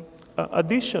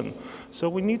addition. So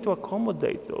we need to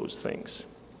accommodate those things.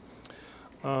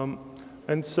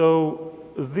 And so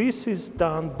this is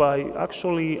done by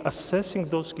actually assessing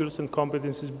those skills and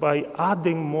competencies by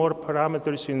adding more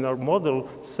parameters in our model,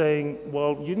 saying,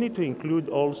 well, you need to include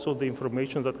also the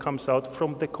information that comes out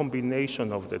from the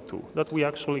combination of the two, that we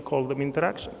actually call them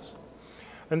interactions.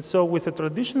 And so with a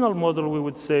traditional model, we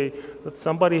would say that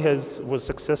somebody was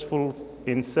successful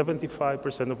in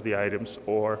 75% of the items,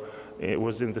 or it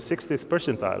was in the 60th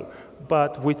percentile.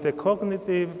 But with the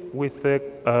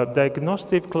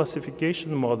diagnostic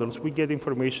classification models, we get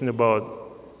information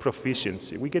about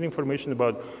proficiency. We get information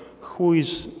about who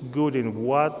is good in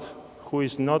what, who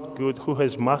is not good, who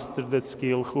has mastered that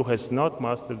skill, who has not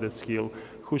mastered that skill,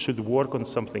 who should work on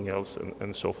something else,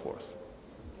 and so forth.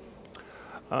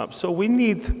 So we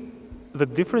need the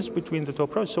difference between the two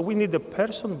approaches. So we need a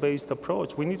person-based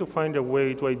approach. We need to find a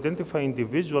way to identify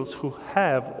individuals who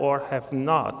have or have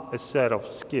not a set of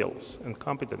skills and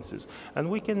competencies. And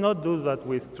we cannot do that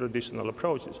with traditional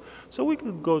approaches. So we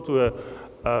could go to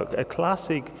a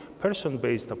classic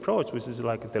person-based approach, which is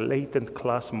like the latent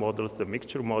class models, the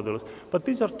mixture models. But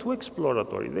these are too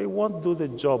exploratory. They won't do the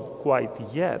job quite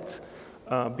yet.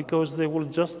 Because they will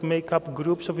just make up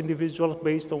groups of individuals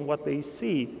based on what they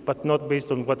see, but not based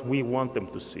on what we want them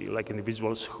to see, like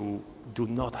individuals who do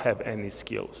not have any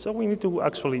skills. So we need to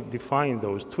actually define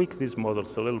those, tweak these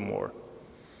models a little more.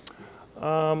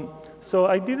 So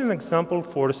I did an example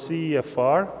for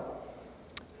CEFR,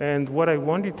 and what I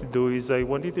wanted to do is I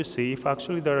wanted to see if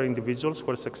actually there are individuals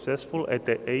who are successful at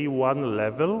the A1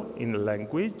 level in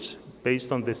language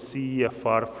based on the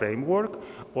CEFR framework,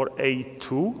 or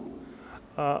A2.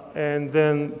 And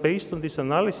then based on this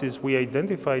analysis, we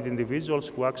identified individuals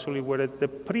who actually were at the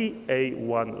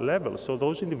pre-A1 level. So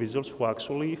those individuals who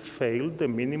actually failed the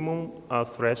minimum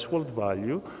threshold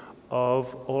value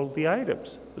of all the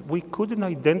items. We couldn't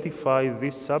identify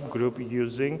this subgroup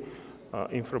using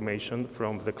information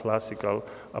from the classical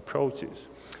approaches.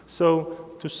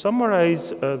 So to summarize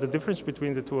the difference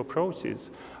between the two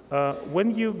approaches,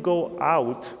 when you go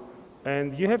out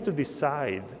and you have to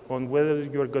decide on whether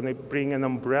you're going to bring an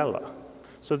umbrella.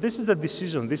 So this is the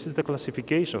decision, this is the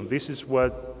classification, this is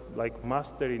what, like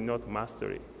mastery, not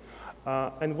mastery.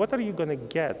 And what are you going to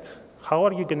get? How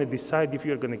are you going to decide if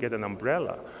you're going to get an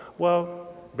umbrella? Well,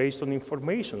 based on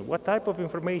information. What type of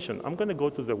information? I'm going to go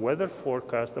to the weather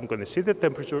forecast, I'm going to see the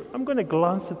temperature, I'm going to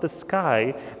glance at the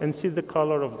sky and see the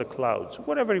color of the clouds,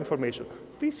 whatever information.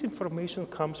 This information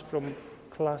comes from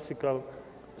classical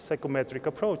psychometric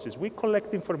approaches. We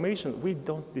collect information, we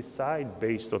don't decide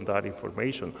based on that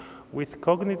information. With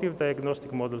cognitive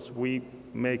diagnostic models, we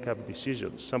make up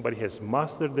decisions. Somebody has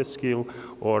mastered the skill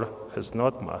or has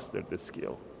not mastered the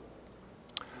skill.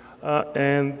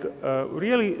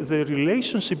 Really, the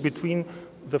relationship between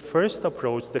the first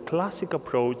approach, the classic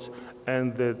approach,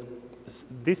 and the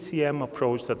DCM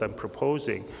approach that I'm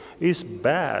proposing is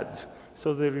bad.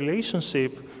 So the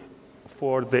relationship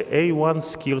for the A1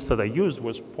 skills that I used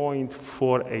was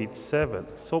 0.487.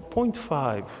 So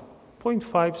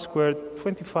 0.5 squared,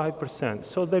 25%.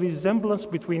 So the resemblance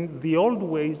between the old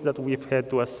ways that we've had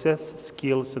to assess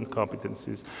skills and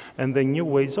competencies and the new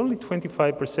ways, only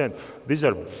 25%. These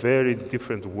are very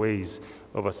different ways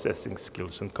of assessing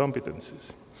skills and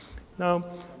competencies. Now,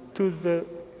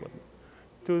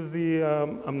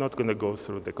 I'm not going to go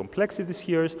through the complexities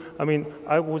here. I mean,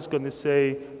 I was going to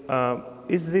say,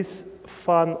 is this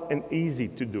fun and easy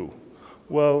to do?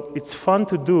 Well, it's fun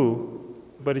to do,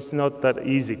 but it's not that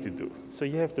easy to do. So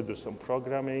you have to do some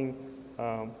programming,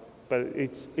 but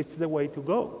it's the way to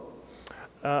go.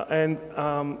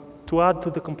 To add to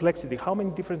the complexity, how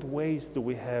many different ways do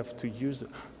we have to use it?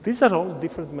 These are all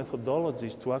different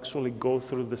methodologies to actually go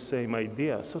through the same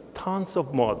idea. So tons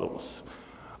of models.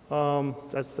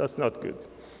 That's not good.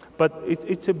 But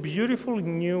it's a beautiful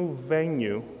new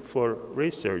venue for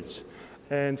research.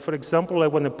 And for example, I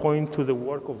want to point to the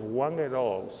work of Wang et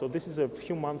al. So this is a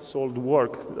few months old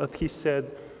work that he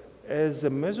said, as a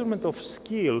measurement of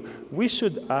skill, we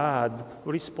should add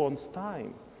response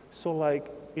time. So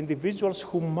like individuals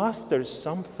who master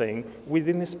something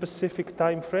within a specific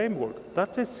time framework,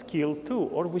 that's a skill too.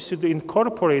 Or we should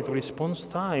incorporate response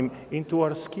time into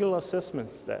our skill assessment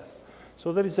test.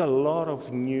 So there is a lot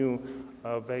of new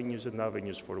venues and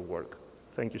avenues for work.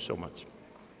 Thank you so much.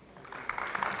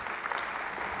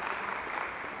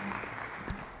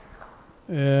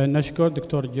 نشكر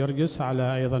دكتور جرجس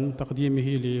على أيضا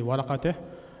تقديمه لورقته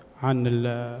عن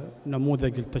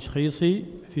النموذج التشخيصي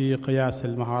في قياس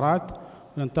المهارات.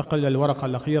 ننتقل إلى الورقة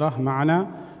الأخيرة معنا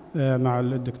مع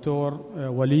الدكتور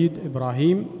وليد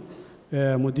إبراهيم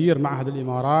مدير معهد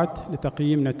الإمارات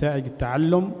لتقييم نتائج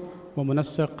التعلم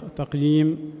ومنسق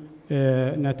تقييم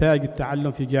نتائج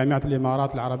التعلم في جامعة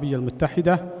الإمارات العربية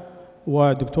المتحدة.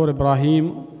 ودكتور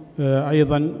إبراهيم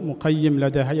أيضا مقيم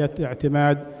لدى هيئة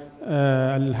اعتماد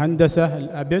الهندسة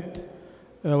الأبت.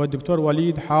 والدكتور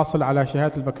وليد حاصل على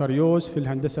شهادة البكالوريوس في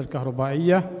الهندسة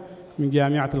الكهربائية من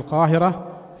جامعة القاهرة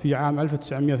في عام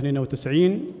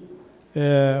 1992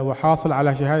 وحاصل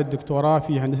على شهادة دكتوراه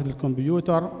في هندسة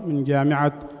الكمبيوتر من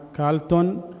جامعة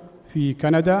كالتون في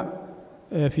كندا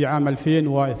في عام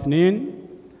 2002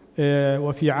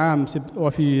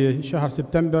 وفي شهر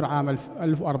سبتمبر عام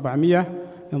 1400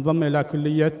 انضم إلى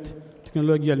كلية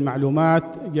تكنولوجيا المعلومات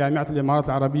جامعة الإمارات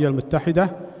العربية المتحدة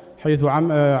حيث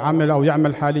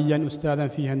يعمل حاليا أستاذا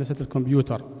في هندسة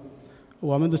الكمبيوتر.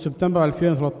 ومنذ سبتمبر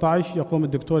 2013 يقوم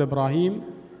الدكتور إبراهيم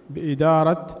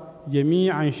بإدارة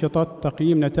جميع أنشطة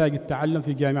تقييم نتائج التعلم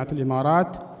في جامعة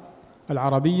الإمارات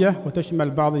العربية، وتشمل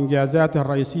بعض إنجازاته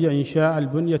الرئيسية إنشاء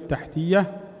البنية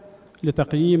التحتية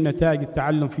لتقييم نتائج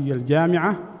التعلم في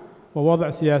الجامعة، ووضع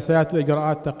سياسات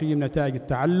وإجراءات تقييم نتائج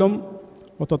التعلم،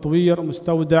 وتطوير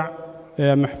مستودع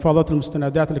محفظة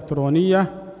المستندات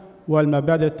الإلكترونية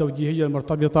والمبادئ التوجيهية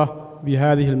المرتبطة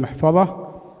بهذه المحفظة.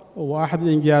 وأحد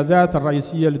الإنجازات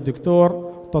الرئيسية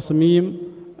للدكتور تصميم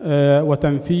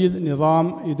وتنفيذ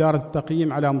نظام إدارة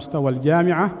التقييم على مستوى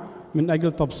الجامعة من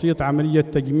أجل تبسيط عملية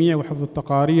تجميع وحفظ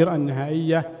التقارير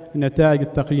النهائية لنتائج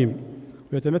التقييم.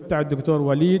 ويتمتع الدكتور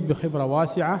وليد بخبرة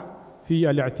واسعة في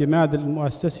الاعتماد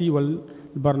المؤسسي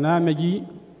والبرنامجي،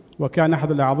 وكان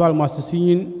أحد الأعضاء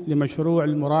المؤسسين لمشروع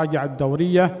المراجعة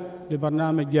الدورية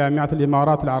لبرنامج جامعة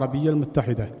الإمارات العربية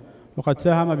المتحدة، وقد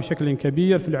ساهم بشكل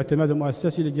كبير في الاعتماد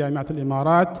المؤسسي لجامعة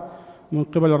الإمارات من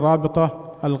قبل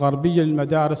الرابطة الغربية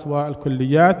للمدارس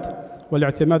والكليات،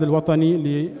 والاعتماد الوطني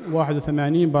ل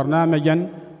 81 برنامجاً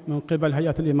من قبل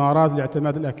هيئة الإمارات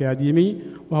للاعتماد الأكاديمي،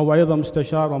 وهو أيضاً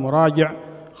مستشار ومراجع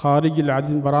خارجي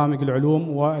للعديد من برامج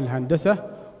العلوم والهندسة.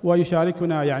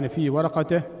 ويشاركنا يعني في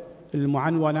ورقته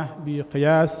المعنونة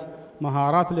بقياس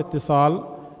مهارات الاتصال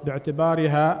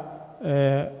باعتبارها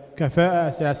كفاءة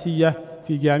أساسية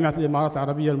في جامعة الإمارات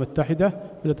العربية المتحدة.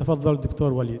 فليتفضل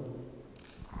الدكتور وليد.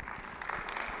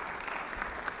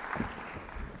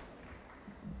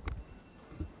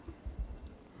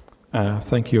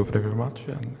 Thank you very much.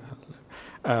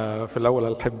 في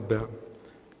الأول أحب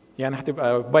يعني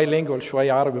هتبقى بايلينجوال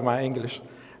شوية عربي مع إنجليش.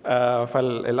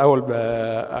 فالأول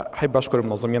أحب أشكر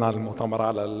المنظمين على المؤتمر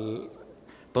على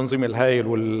التنظيم الهائل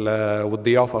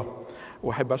والضيافة،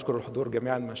 وأحب أشكر الحضور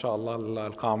جميعا. ما شاء الله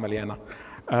القاعة مليانة.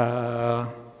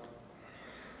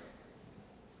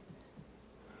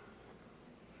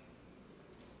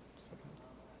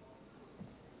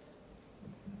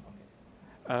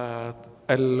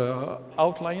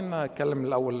 الاوتلاين اتكلم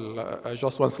الاول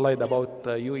just one slide about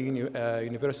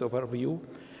universe overview.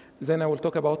 Then I will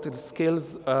talk about the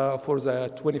skills for the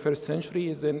 21st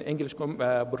century. Then English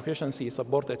proficiency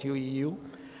support at UEU.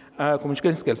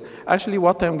 Communication skills. Actually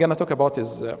what I'm going to talk about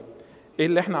is ايه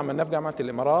اللي احنا عملناه في جامعة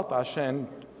الامارات عشان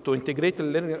to integrate the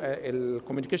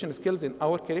communication skills in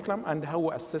our curriculum and how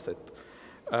we assess it.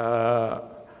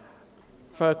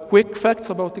 quick facts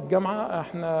about الجامعة.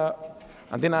 احنا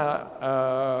عندنا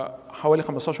حوالي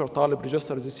 15 طالب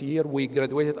registered this year. We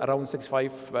graduated around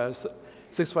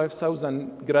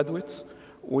 65,000 graduates.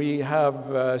 We have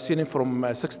students from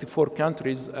 64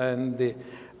 countries, and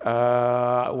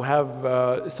we have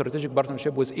strategic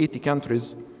partnership with 80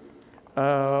 countries.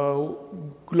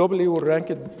 Globally, we're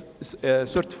ranked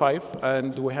 35,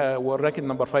 and we're ranked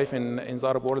number 5 in the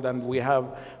Arab world, and we have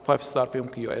 5-star from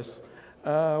QS.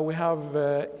 We have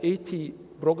 80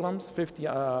 programs, 50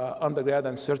 undergrad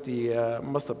and 30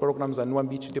 master programs, and 1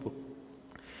 PhD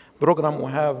program.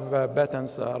 We have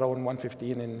patents around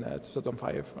 115 in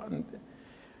 2005. And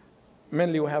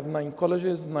mainly we have 9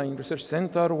 colleges, 9 research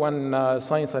centers, 1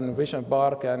 science and innovation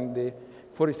park, and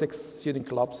 46 student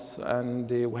clubs,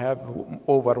 and we have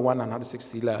over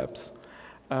 160 labs.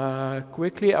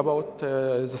 Quickly about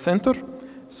the center.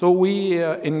 So we,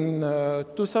 in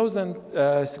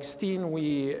 2016,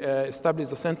 we established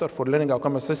the Center for Learning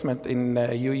Outcome Assessment in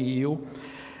UEU.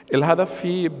 الهدف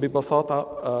فيه ببساطة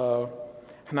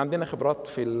احنا عندنا خبرات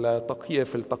في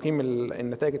التقييم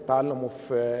النتائج التعلم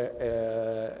وفي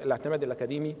الاعتماد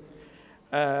الأكاديمي.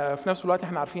 في نفس الوقت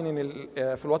احنا عارفين ان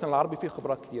في الوطن العربي فيه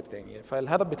خبرات كتير تانية.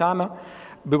 فالهدف بتاعنا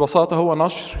ببساطة هو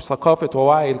نشر ثقافة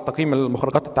ووعي لتقييم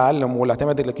المخرجات التعلم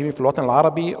والاعتماد الأكاديمي في الوطن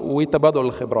العربي وتبادل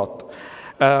الخبرات.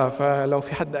 فلو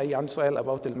في حد عنده سؤال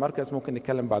about المركز ممكن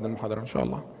نتكلم بعد المحاضرة إن شاء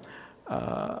الله.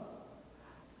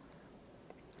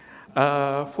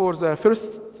 For the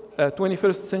first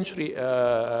 21st century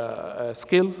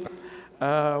skills,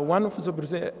 one of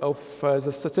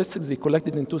the statistics they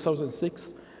collected in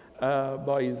 2006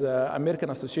 by the American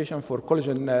Association for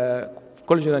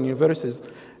Colleges and Universities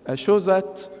shows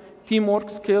that teamwork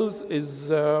skills is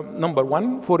number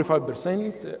 1,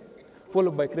 45%.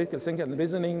 Followed by critical thinking and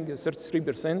reasoning,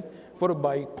 33%, followed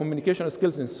by communication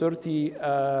skills in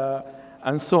 30%,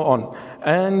 and so on.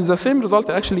 And the same result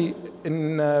actually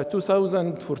in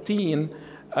 2014,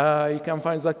 you can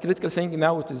find that critical thinking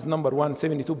now it is number 1,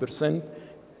 72%,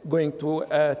 going to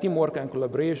teamwork and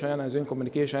collaboration, and then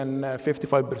communication,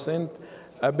 55%,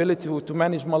 ability to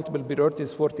manage multiple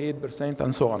priorities, 48%,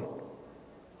 and so on.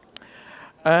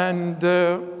 And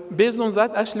based on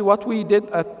that, actually what we did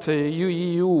at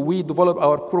UEU, we developed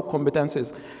our core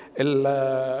competencies.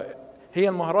 هي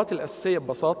المهارات الأساسية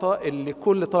ببساطة اللي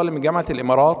كل طالب من جامعة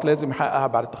الإمارات لازم يحققها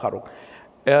بعد التخرج.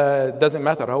 doesn't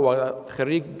matter هو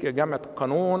خريج جامعة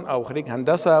قانون أو خريج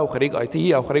هندسة أو خريج IT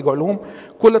أو خريج علوم،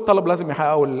 كل الطلب لازم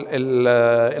يحققوا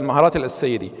المهارات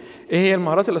الأساسية دي. إيه هي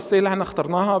المهارات الأساسية اللي احنا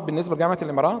اخترناها بالنسبة لجامعة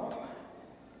الإمارات؟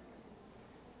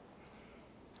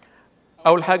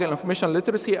 أول حاجة الانفورميشن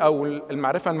ليترسي أو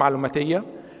المعرفة المعلوماتية،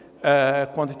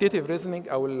 quantitative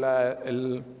reasoning أو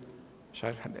مش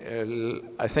عارف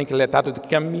I think اللي التعدد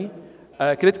الكمي،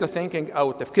 critical thinking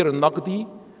أو التفكير النقدي،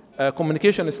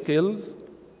 communication skills،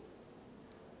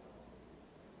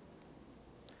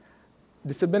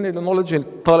 disciplinary knowledge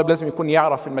الطالب لازم يكون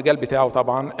يعرف المجال بتاعه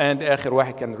طبعا، and آخر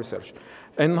واحد كان research.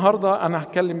 النهارده أنا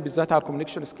هتكلم بالذات على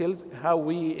communication skills, how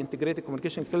we integrated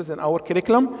communication skills in our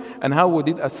curriculum and how we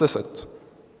did assess it.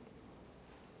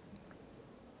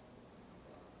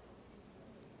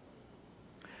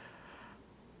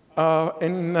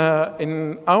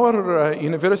 In our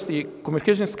university,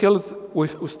 communication skills, we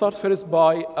start first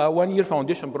by a one-year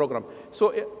foundation program.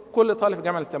 So كل طالب في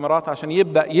جامعة الإمارات عشان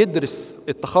يبدأ يدرس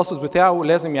التخصص بتاعه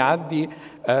لازم يعدي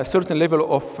certain level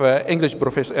of English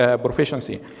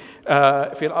proficiency.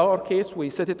 In our case, we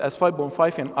set it as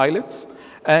 5.5 in IELTS.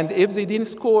 And if they didn't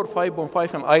score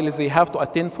 5.5 in IELTS, they have to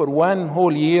attend for one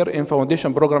whole year in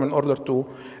foundation program in order to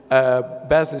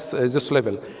pass this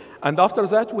level. And after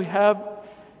that, we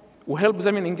help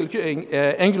them in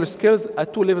English skills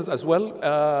at 2 levels as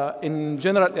well, in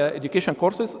general education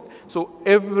courses. So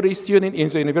every student in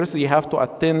the university have to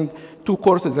attend 2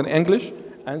 courses in English.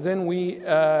 And then we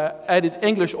added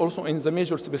English also in the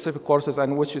major specific courses,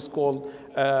 and which is called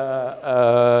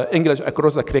English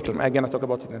across the curriculum. Again, I'll talk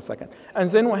about it in a second. And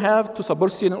then we have, to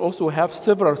support students, also have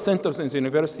several centers in the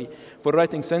university for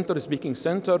writing center, speaking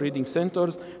center, reading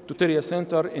centers, tutorial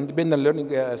center, independent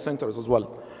learning centers as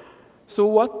well. So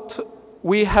what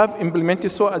we have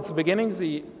implemented, so at the beginning,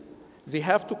 they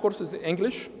have 2 courses in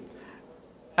English,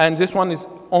 and this one is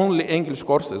only English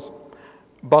courses,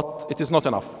 but it is not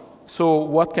enough. So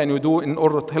what can we do in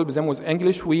order to help them with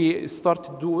English? We start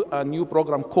to do a new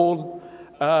program called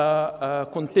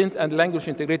Content and Language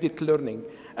Integrated Learning.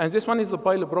 And this one is a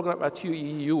pilot program at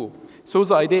UEU. So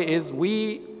the idea is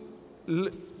we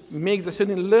make the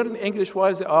student learn English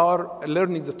while they are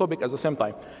learning the topic at the same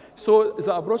time. So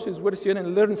the approach is where students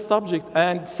learn subject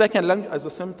and second language at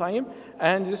the same time.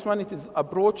 And this one, it is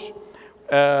approach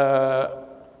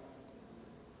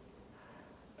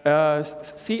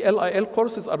CLIL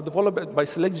courses are developed by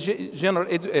select general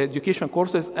education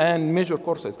courses and major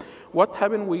courses. What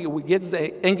happened, we get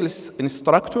the English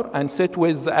instructor and sit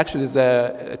with actually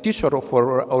the teacher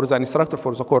or the instructor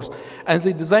for the course. And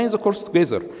they design the course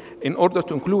together in order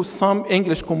to include some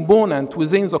English component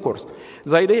within the course.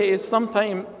 The idea is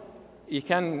sometime you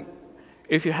can,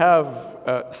 if you have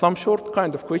some short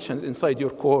kind of questions inside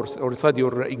your course or inside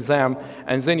your exam,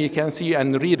 and then you can see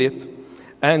and read it,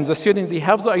 and the students, they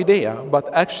have the idea,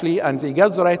 but actually, and they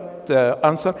get the right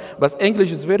answer, but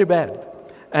English is very bad.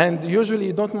 And usually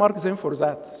you don't mark them for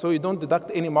that. So you don't deduct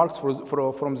any marks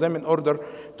from them in order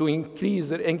to increase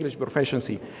their English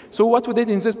proficiency. So what we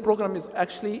did in this program is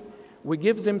actually, we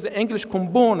give them the English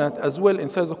component as well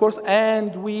inside the course,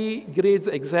 and we grade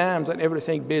the exams and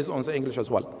everything based on the English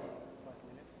as well.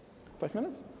 5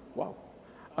 minutes? Wow.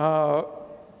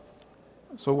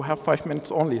 So we have 5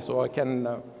 minutes only, so I can...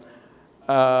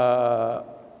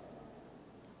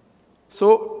 so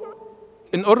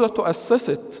in order to assess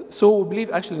it, so we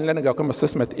believe actually in learning outcome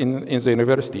assessment in the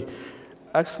university.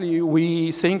 Actually,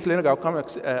 we think learning outcome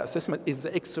assessment is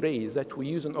the X-ray that we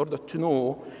use in order to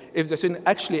know if the student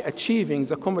actually achieving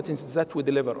the competencies that we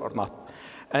deliver or not.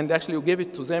 And actually, we give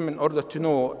it to them in order to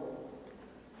know,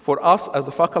 for us as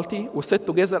a faculty, we sit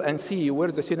together and see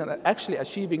where the students are actually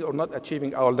achieving or not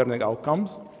achieving our learning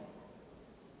outcomes.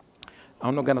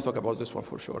 I'm not going to talk about this one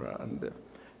for sure. And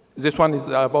this one is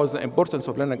about the importance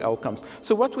of learning outcomes.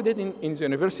 So what we did in the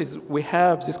universities, we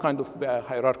have this kind of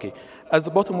hierarchy. At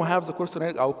the bottom, we have the course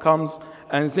learning outcomes,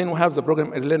 and then we have the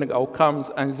program learning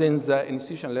outcomes, and then the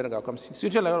institutional learning outcomes.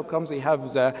 Institutional learning outcomes, they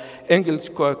have the English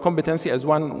competency as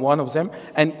one of them,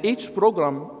 and each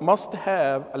program must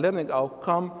have a learning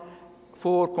outcome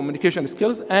for communication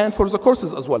skills and for the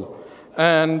courses as well.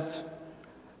 And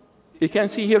you can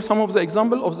see here some of the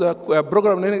example of the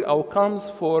program learning outcomes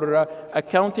for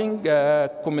accounting,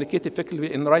 communicate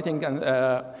effectively in writing, and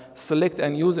select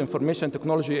and use information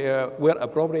technology where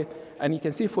appropriate. And you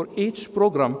can see for each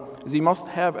program, they must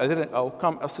have a learning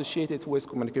outcome associated with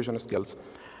communication skills.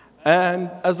 And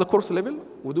as the course level,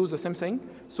 we do the same thing.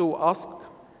 So ask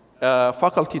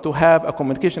faculty to have a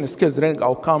communication skills learning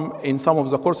outcome in some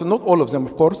of the courses, not all of them,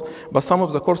 of course, but some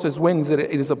of the courses when there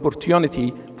is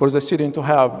opportunity for the student to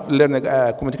have learning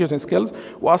communication skills,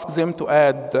 we ask them to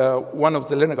add one of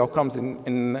the learning outcomes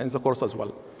in the course as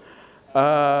well.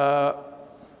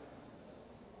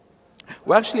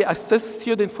 We actually assess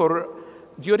students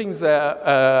during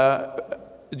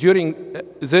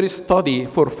their study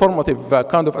for formative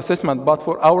kind of assessment, but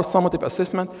for our summative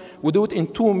assessment, we do it in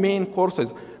 2 main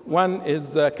courses. One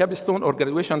is capstone or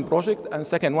graduation project, and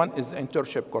second one is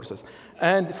internship courses.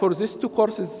 And for these 2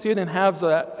 courses, students have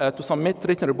to submit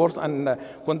written reports and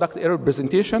conduct error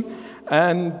presentation,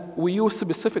 and we use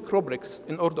specific rubrics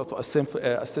in order to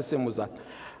assess them with that.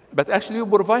 But actually, we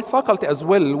provide faculty as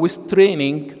well with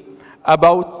training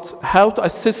about how to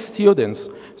assess students.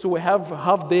 So we have a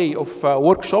half day of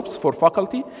workshops for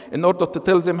faculty in order to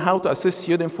tell them how to assess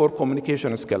students for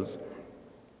communication skills.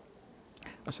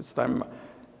 It's time.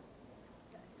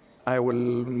 I will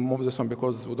move this one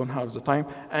because we don't have the time.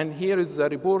 And here is the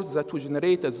report that we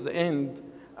generate at the end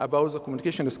about the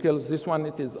communication skills. This one,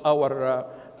 it is our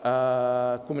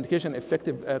communicate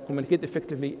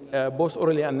effectively, both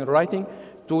orally and in writing,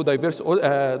 to diverse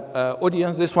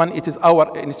audience. This one, it is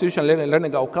our institutional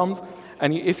learning outcomes.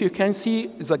 And if you can see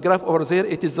the graph over there,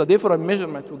 it is the different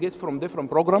measurement we get from different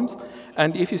programs.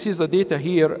 And if you see the data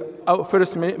here, our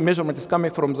first measurement is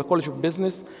coming from the College of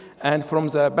Business and from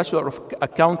the Bachelor of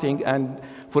Accounting. And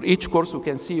for each course, we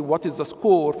can see what is the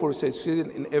score for a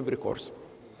student in every course.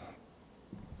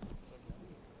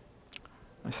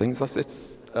 I think that's it.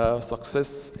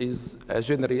 Success is a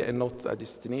journey and not a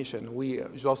destination. We are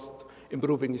just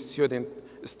improving the student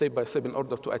step by step in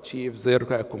order to achieve their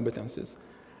competencies.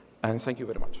 And thank you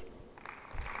very much.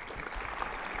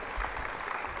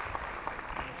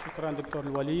 شكرا دكتور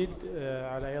الوليد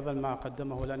على أيضا ما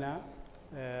قدمه لنا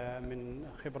من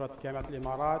خبرة جامعة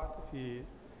الإمارات في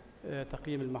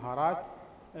تقييم المهارات.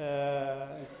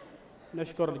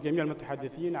 نشكر جميع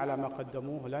المتحدثين على ما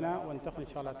قدموه لنا، وننتقل إن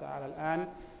شاء الله تعالى الآن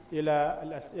إلى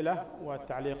الأسئلة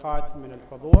والتعليقات من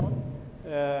الحضور.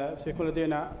 سيكون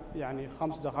لدينا يعني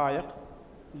 5 دقائق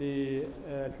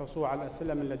للحصول على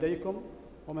الأسئلة من لديكم،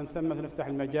 ومن ثم سنفتح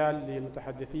المجال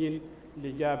للمتحدثين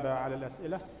للإجابة على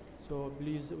الأسئلة. So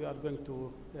please, we are going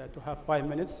to have 5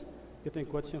 minutes getting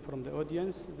questions from the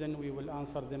audience, then we will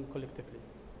answer them collectively.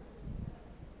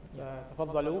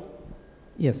 تفضلوا.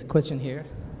 Yes, question here.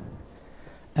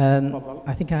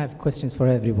 I think I have questions for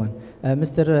everyone.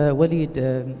 Mr. Walid,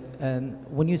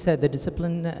 when you said the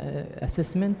discipline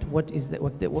assessment, what is that,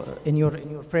 in your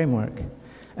framework,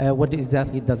 what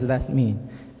exactly does that mean?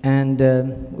 And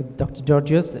with Dr.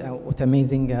 Georgios, what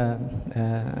amazing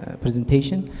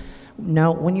presentation.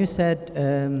 Now, when you said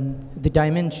the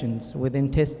dimensions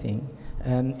within testing,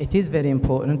 it is very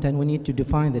important, and we need to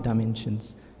define the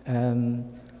dimensions.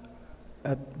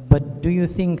 But do you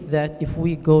think that if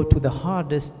we go to the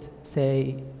hardest,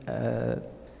 say,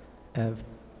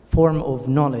 form of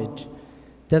knowledge,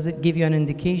 does it give you an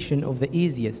indication of the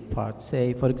easiest part?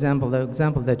 Say, for example, the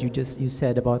example that you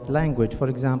said about language, for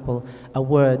example, a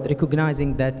word,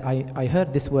 recognizing that I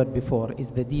heard this word before is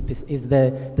the deepest, is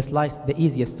the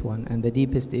easiest one, and the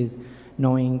deepest is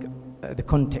knowing the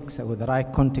context, or the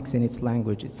right context in its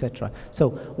language, etc. So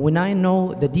when I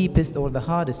know the deepest or the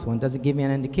hardest one, does it give me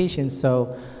an indication?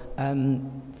 So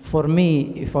for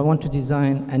me, if I want to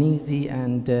design an easy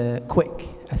and quick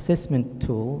assessment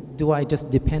tool, do I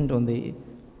just depend on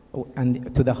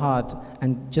to the hard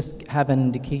and just have an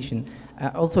indication?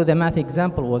 Also, the math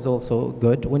example was also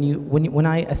good. When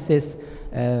I assess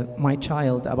my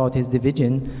child about his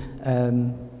division,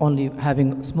 only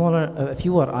having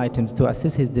fewer items to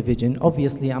assess his division,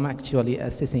 obviously I'm actually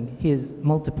assessing his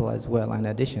multiple as well and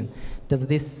addition. Does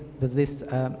this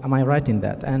am I right in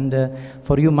that? And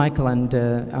for you, Michael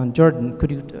and Jordan,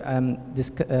 could you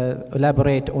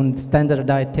elaborate on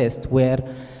standardized test where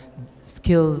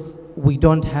skills we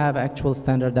don't have actual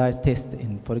standardized tests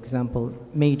in, for example,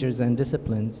 majors and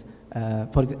disciplines.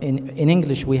 In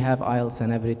English, we have IELTS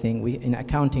and everything. In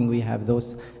accounting, we have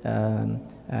those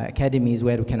academies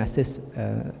where we can assess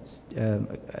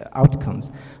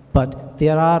outcomes. But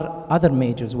there are other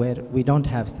majors where we don't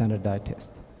have standardized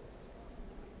tests.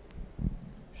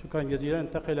 شكرا جزيلا.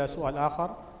 ننتقل إلى سؤال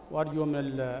آخر، وأرجو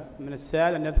من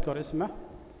السائل أن يذكر اسمه،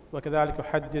 وكذلك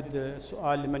أحدد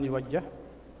السؤال لمن يوجه.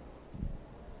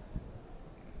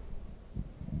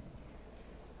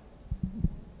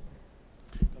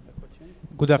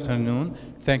 Good afternoon.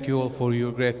 Thank you all for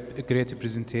your great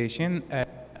presentation.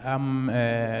 I'm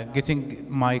getting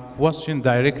my question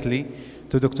directly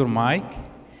to Dr. Mike.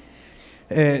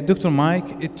 Dr.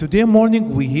 Mike, today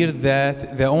morning we hear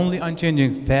that the only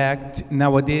unchanging fact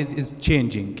nowadays is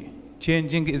changing.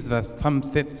 Changing is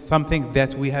something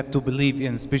that we have to believe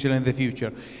in, especially in the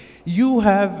future. You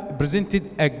have presented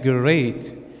a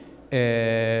great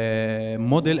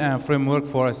model and framework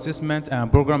for assessment and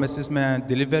program assessment and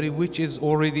delivery, which is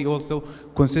already also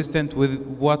consistent with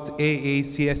what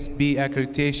AACSB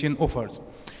accreditation offers.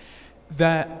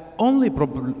 The only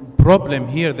problem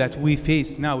here that we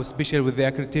face now, especially with the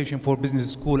accreditation for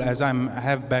business school, as I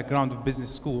have background of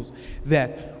business schools,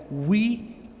 that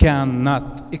we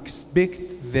cannot expect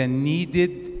the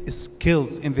needed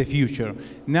skills in the future.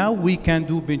 Now we can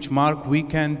do benchmark, we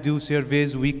can do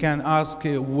surveys, we can ask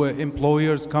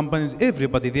employers, companies,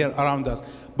 everybody there around us,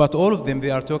 but all of them, they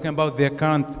are talking about their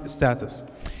current status.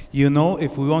 You know,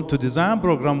 if we want to design a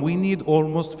program, we need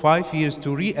almost 5 years to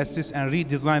reassess and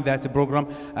redesign that program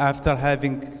after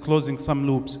closing some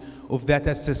loops of that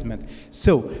assessment.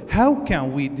 So how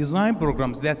can we design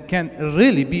programs that can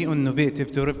really be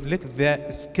innovative to reflect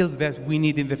the skills that we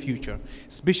need in the future,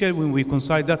 especially when we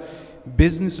consider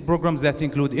business programs that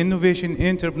include innovation,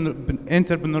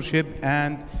 entrepreneurship,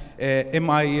 and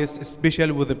MIS,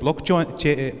 especially with the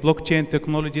blockchain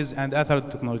technologies and other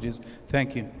technologies.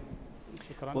 Thank you.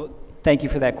 Well, thank you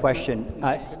for that question.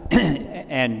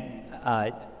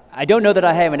 I don't know that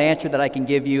I have an answer that I can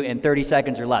give you in 30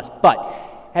 seconds or less. But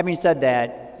having said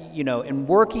that, you know, in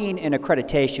working in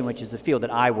accreditation, which is the field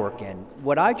that I work in,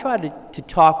 what I try to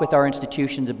talk with our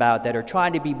institutions about that are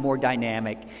trying to be more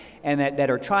dynamic and that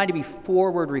are trying to be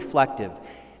forward reflective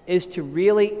is to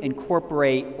really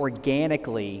incorporate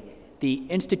organically the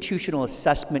institutional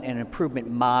assessment and improvement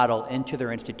model into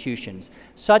their institutions,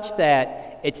 such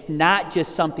that it's not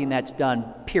just something that's done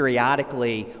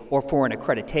periodically or for an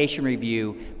accreditation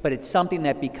review, but it's something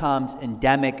that becomes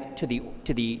endemic to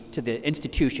the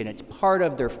institution. It's part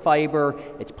of their fiber,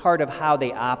 it's part of how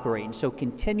they operate. And so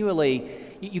continually,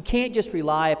 you can't just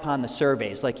rely upon the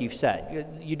surveys, like you've said.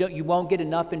 You won't get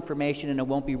enough information, and it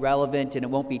won't be relevant, and it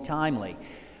won't be timely.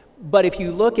 But if you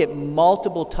look at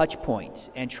multiple touch points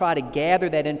and try to gather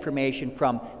that information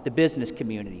from the business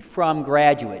community, from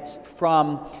graduates,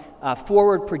 from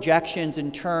forward projections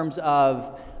in terms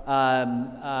of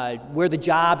where the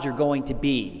jobs are going to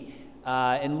be,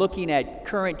 and looking at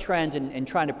current trends and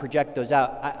trying to project those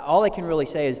out, all I can really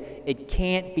say is it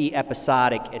can't be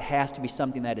episodic. It has to be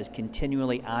something that is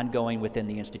continually ongoing within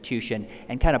the institution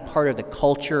and kind of part of the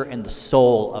culture and the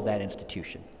soul of that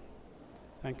institution.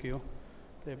 Thank you.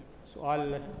 طيب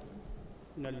سؤال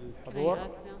من الحضور. Can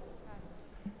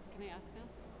I ask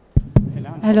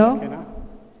now? Hello.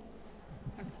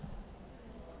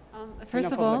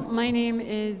 First of all, my name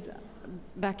is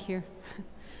back here.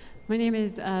 My name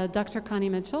is Dr. Connie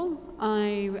Mitchell.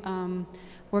 I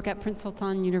work at Prince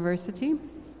Sultan University.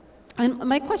 And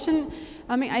my question,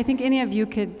 I mean, I think any of you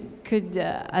could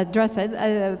address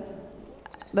it.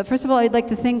 But first of all, I'd like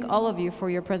to thank all of you for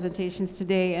your presentations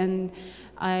today. And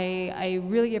I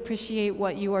really appreciate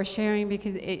what you are sharing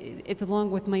because it's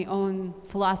along with my own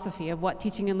philosophy of what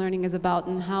teaching and learning is about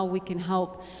and how we can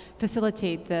help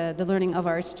facilitate the learning of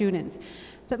our students.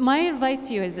 But my advice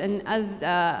to you is, and as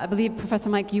I believe Professor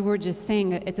Mike, you were just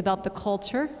saying, it's about the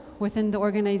culture within the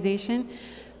organization.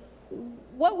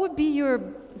 What would be your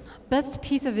best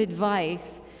piece of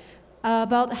advice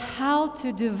about how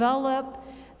to develop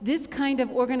this kind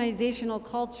of organizational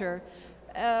culture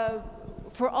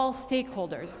for all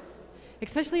stakeholders,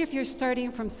 especially if you're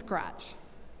starting from scratch?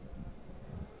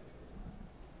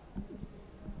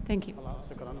 Thank you.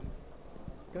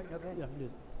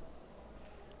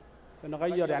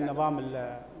 سنغير يعني نظام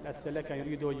الأسئلة كان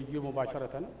يريدوا يجيبوا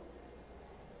مباشرة.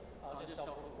 I'll just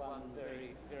offer one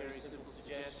very simple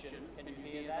suggestion. Can you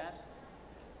hear that?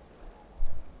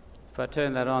 If I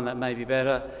turn that on, that may be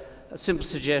better. A simple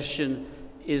suggestion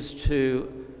is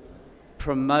to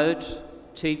promote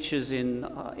teachers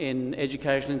in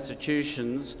educational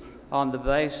institutions on the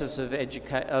basis of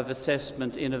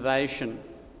assessment innovation.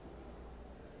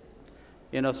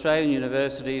 In Australian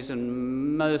universities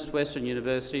and most Western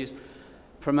universities,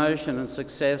 promotion and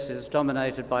success is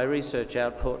dominated by research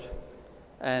output,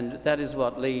 and that is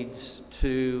what leads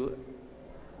to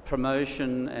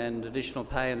promotion and additional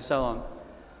pay and so on.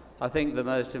 I think the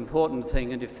most important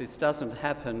thing, and if this doesn't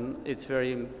happen, it's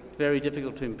very, very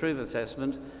difficult to improve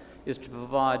assessment, is to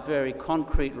provide very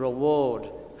concrete reward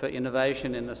for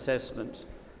innovation in assessment.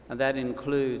 And that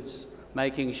includes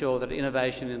making sure that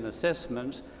innovation in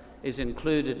assessment is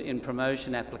included in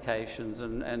promotion applications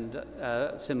and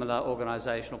similar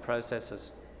organizational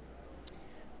processes.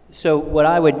 So what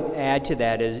I would add to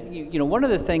that is, you know, one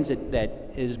of the things that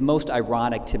is most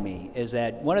ironic to me is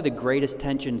that one of the greatest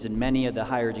tensions in many of the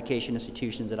higher education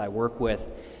institutions that I work with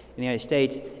in the United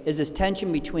States is this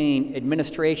tension between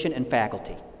administration and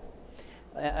faculty.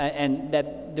 And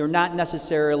that they're not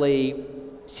necessarily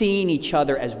seeing each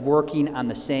other as working on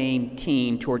the same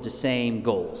team towards the same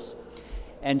goals.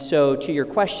 And so to your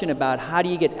question about how do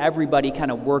you get everybody kind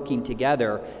of working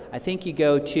together, I think you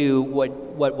go to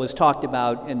what was talked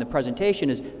about in the presentation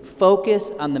is focus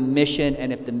on the mission,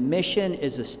 and if the mission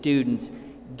is the students,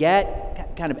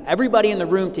 get kind of everybody in the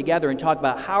room together and talk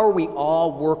about how are we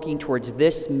all working towards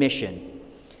this mission,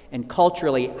 and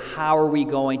culturally, how are we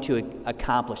going to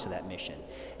accomplish that mission?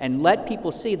 And let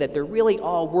people see that they're really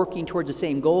all working towards the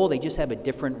same goal, they just have a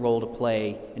different role to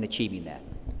play in achieving that.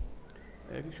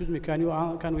 Excuse me, can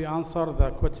we answer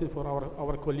the question for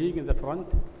our colleague in the front?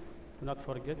 Do not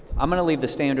forget. I'm going to leave the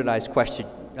standardized question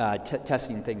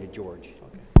testing thing to George.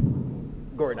 Okay.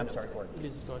 Gordon, I'm sorry, Gordon.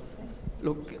 Please, Gordon.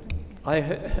 Look,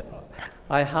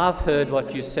 I half heard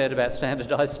what you said about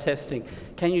standardized testing.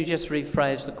 Can you just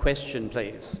rephrase the question,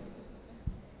 please?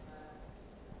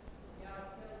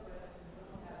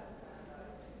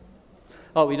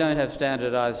 Oh, we don't have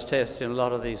standardized tests in a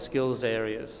lot of these skills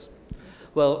areas.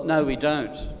 Well, no, we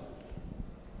don't.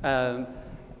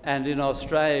 And in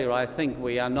Australia, I think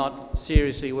we are not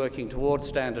seriously working towards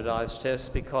standardized tests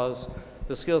because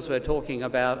the skills we're talking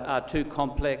about are too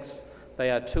complex.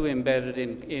 They are too embedded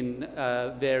in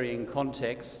varying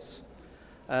contexts,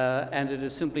 and it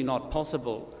is simply not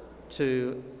possible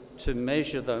to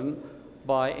measure them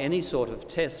by any sort of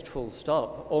test, full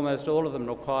stop. Almost all of them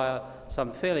require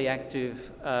some fairly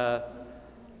active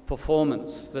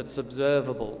performance that's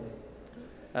observable.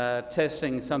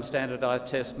 Testing, some standardized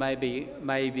tests may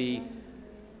be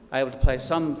able to play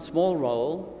some small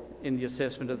role in the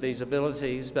assessment of these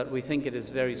abilities, but we think it is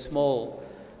very small.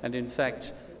 And in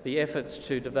fact, the efforts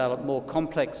to develop more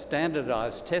complex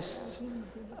standardized tests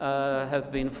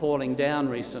have been falling down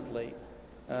recently,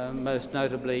 most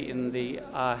notably in the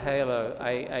AHELO,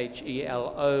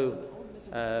 A-H-E-L-O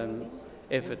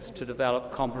efforts to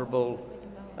develop comparable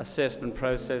assessment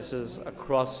processes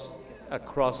across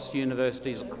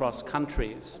universities, across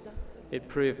countries. It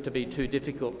proved to be too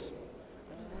difficult.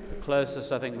 The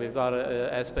closest I think we've got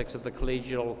aspects of the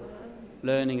collegial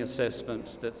learning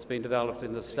assessment that's been developed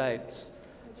in the States.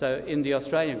 So in the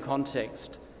Australian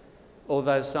context,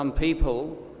 although some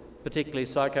people, particularly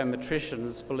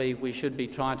psychometricians, believe we should be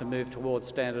trying to move towards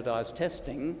standardized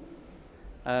testing,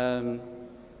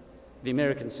 the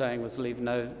American saying was leave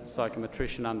no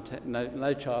psychometrician,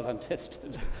 no child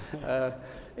untested.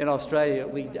 In Australia,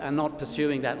 we are not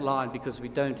pursuing that line because we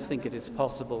don't think it is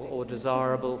possible or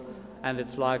desirable, and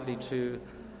it's likely to,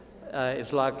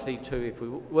 if we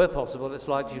were possible, it's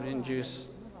likely to induce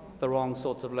the wrong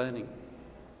sorts of learning.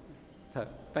 So,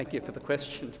 thank you for the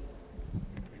question.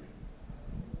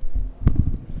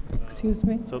 Excuse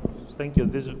me? So, thank you.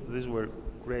 These were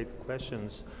great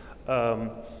questions.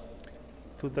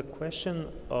 To the question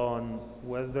on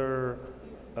whether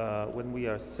when we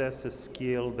assess a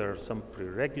skill, there are some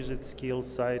prerequisite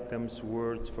skills items,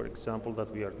 words, for example,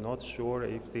 that we are not sure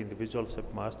if the individuals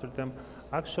have mastered them.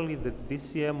 Actually, the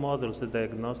DCM models, the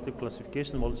diagnostic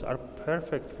classification models, are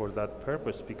perfect for that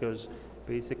purpose because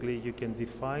basically you can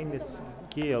define a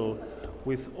skill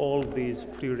with all these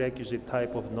prerequisite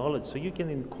type of knowledge. So you can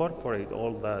incorporate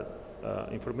all that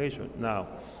information. Now,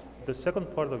 the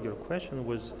second part of your question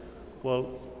was,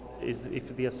 well,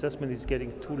 if the assessment is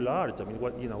getting too large, I mean,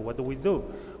 what do we do?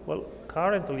 Well,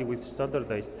 currently with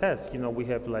standardized tests, we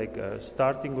have like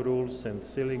starting rules and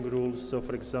ceiling rules. So,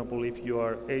 for example, if you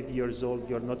are 8 years old,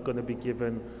 you're not going to be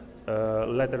given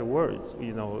letter words,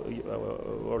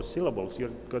 or syllables. You're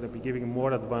going to be giving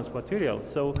more advanced material.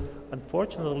 So,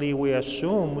 unfortunately, we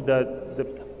assume that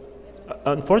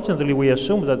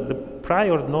the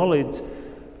prior knowledge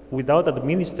without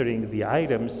administering the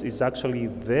items is actually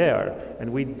there,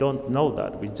 and we don't know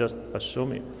that, we just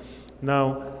assume it.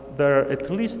 Now, there are at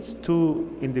least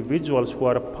 2 individuals who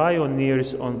are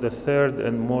pioneers on the third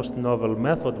and most novel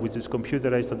method, which is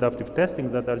computerized adaptive testing,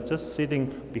 that are just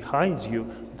sitting behind you,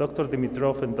 Dr.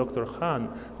 Dimitrov and Dr. Han,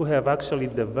 who have actually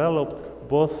developed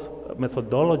both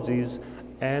methodologies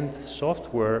and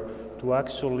software to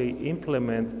actually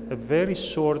implement a very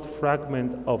short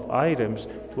fragment of items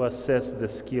to assess the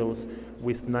skills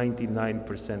with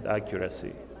 99%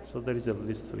 accuracy. So there is at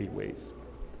least 3 ways.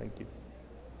 Thank you.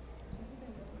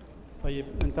 طيب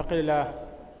ننتقل إلى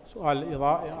سؤال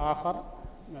إضافي آخر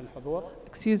من الحضور.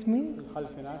 Excuse me? الخلف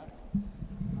هناك.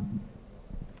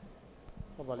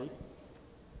 تفضلي.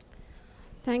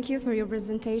 Thank you for your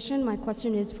presentation. My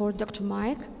question is for Dr.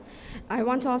 Mike. I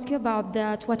want to ask you about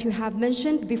what you have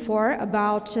mentioned before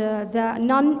about the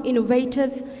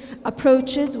non-innovative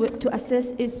approaches to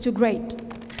assess is to grade.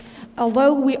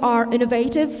 Although we are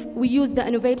innovative, we use the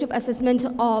innovative assessment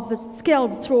of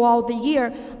skills throughout the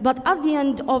year, but at the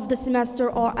end of the semester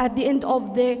or at the end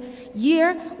of the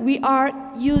year, we are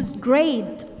used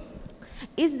grade.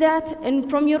 Is that, and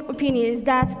from your opinion, is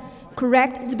that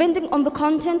correct, depending on the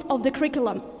content of the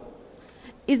curriculum?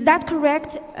 Is that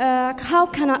correct? How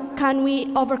can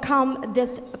we overcome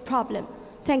this problem?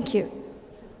 Thank you.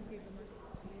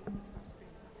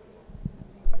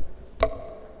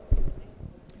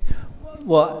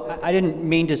 Well, I didn't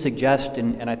mean to suggest,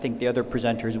 and I think the other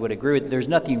presenters would agree with, there's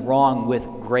nothing wrong with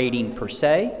grading per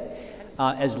se,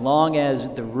 as long as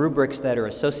the rubrics that are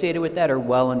associated with that are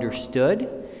well understood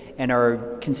and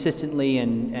are consistently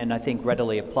and I think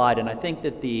readily applied. And I think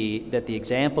that the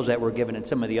examples that were given in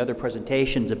some of the other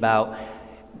presentations about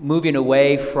moving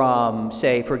away from,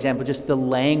 say, for example, just the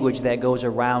language that goes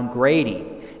around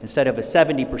grading instead of a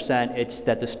 70%, it's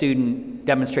that the student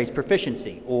demonstrates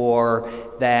proficiency, or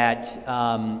that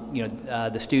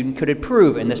the student could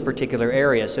improve in this particular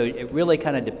area. So it really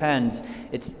kind of depends.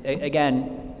 It's,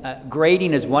 again,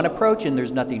 grading is one approach, and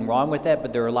there's nothing wrong with that,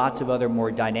 but there are lots of other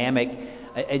more dynamic,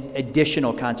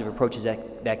 additional kinds of approaches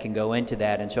that can go into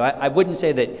that. And so I wouldn't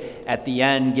say that at the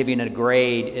end giving a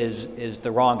grade is the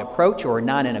wrong approach or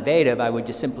non-innovative. I would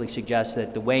just simply suggest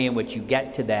that the way in which you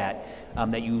get to that,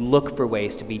 that you look for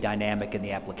ways to be dynamic in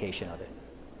the application of it.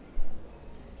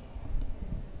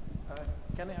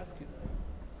 Can I ask you?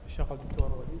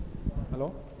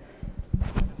 Hello?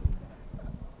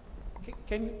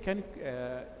 Can you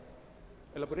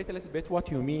elaborate a little bit what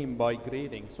you mean by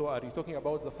grading? So are you talking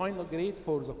about the final grade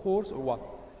for the course or what?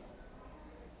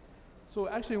 So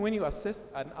actually when you assess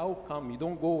an outcome, you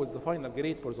don't go with the final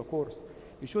grade for the course.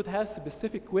 You should have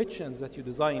specific questions that you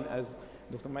design, as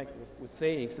Dr. Mike was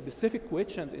saying, specific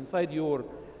questions inside your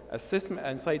assessment,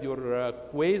 inside your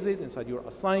quizzes, inside your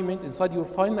assignment, inside your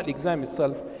final exam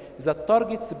itself, that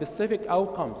targets specific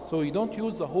outcomes. So you don't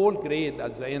use the whole grade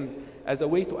at the end as a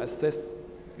way to assess.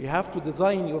 You have to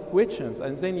design your questions,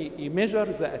 and then you measure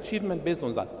the achievement based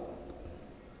on that.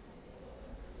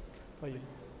 طيب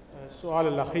السؤال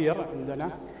الأخير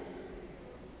عندنا.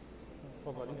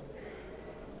 تفضلي.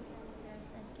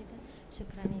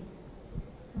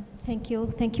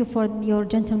 Thank you for your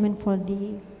gentlemen for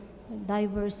the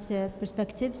diverse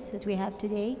perspectives that we have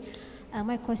today.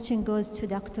 My question goes to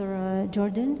Dr.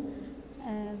 Jordan.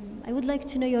 I would like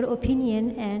to know your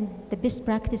opinion and the best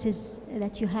practices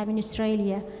that you have in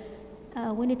Australia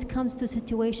when it comes to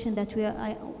situation that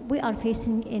we are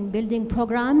facing in building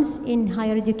programs in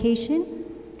higher education.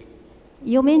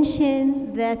 You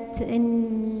mentioned that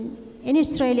in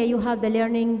Australia you have the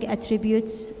learning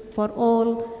attributes for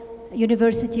all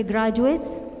university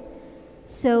graduates.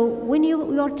 So when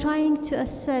you are trying to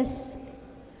assess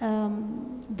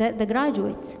the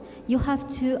graduates, you have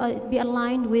to be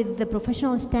aligned with the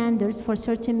professional standards for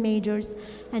certain majors,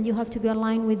 and you have to be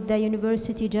aligned with the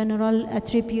university general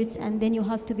attributes, and then you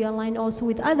have to be aligned also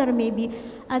with maybe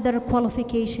other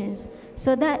qualifications.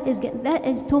 So that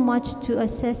is too much to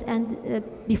assess, and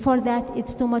before that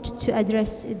it's too much to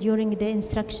address during the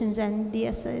instructions and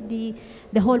the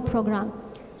whole program.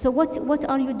 So what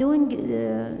are you doing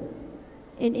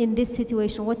in this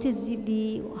situation? What is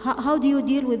how do you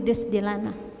deal with this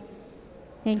dilemma?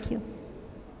 Thank you.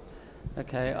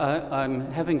 Okay,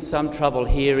 I'm having some trouble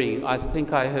hearing. I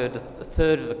think I heard a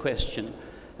third of the question,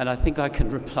 and I think I can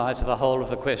reply to the whole of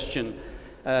the question.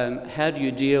 How do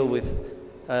you deal with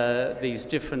these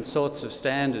different sorts of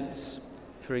standards?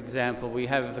 For example, we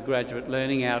have the graduate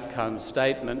learning outcomes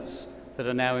statements that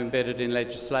are now embedded in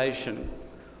legislation.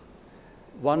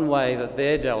 One way that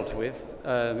they're dealt with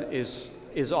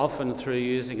is often through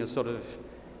using a sort of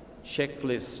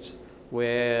checklist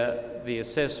where the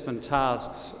assessment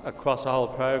tasks across a whole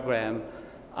program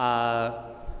are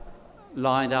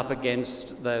lined up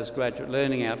against those graduate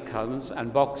learning outcomes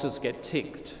and boxes get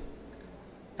ticked.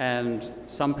 And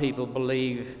some people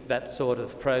believe that sort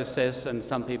of process, and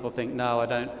some people think, no, I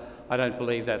don't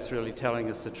believe that's really telling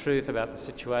us the truth about the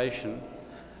situation.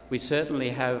 We certainly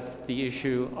have the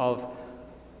issue of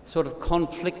sort of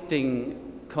conflicting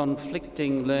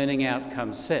learning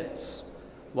outcome sets.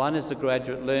 One is the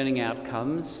graduate learning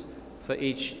outcomes for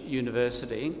each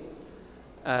university,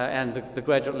 and the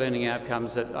graduate learning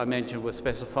outcomes that I mentioned were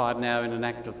specified now in an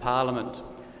Act of Parliament.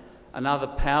 Another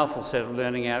powerful set of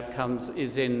learning outcomes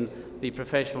is in the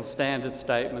professional standard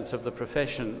statements of the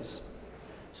professions.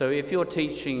 So if you're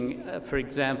teaching, for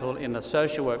example, in a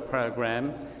social work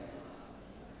program,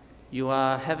 you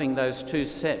are having those two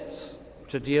sets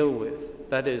to deal with.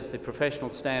 That is the professional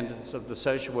standards of the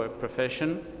social work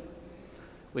profession,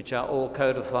 which are all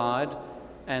codified,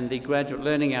 and the graduate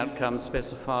learning outcomes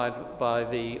specified by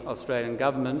the Australian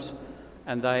government,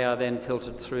 and they are then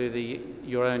filtered through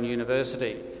your own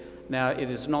university. Now, it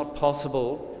is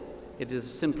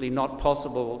simply not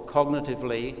possible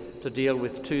cognitively to deal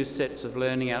with two sets of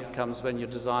learning outcomes when you're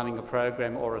designing a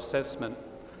program or assessment.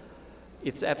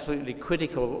 It's absolutely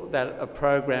critical that a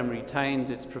program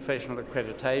retains its professional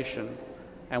accreditation,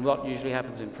 and what usually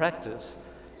happens in practice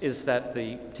is that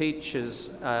the teachers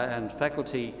and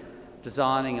faculty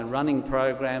designing and running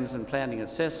programs and planning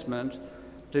assessment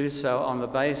do so on the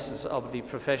basis of the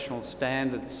professional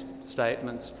standards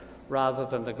statements rather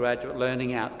than the graduate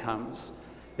learning outcomes.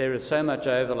 There is so much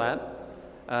overlap.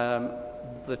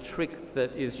 The trick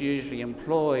that is usually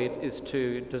employed is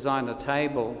to design a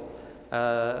table,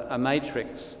 a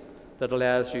matrix that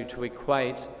allows you to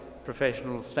equate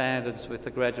professional standards with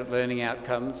the graduate learning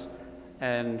outcomes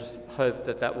and hope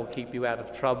that that will keep you out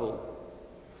of trouble.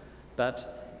 but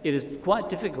it is quite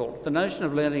difficult. The notion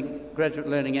of graduate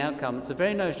learning outcomes, the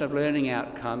very notion of learning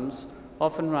outcomes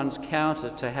often runs counter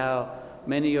to how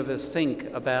many of us think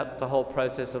about the whole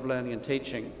process of learning and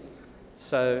teaching.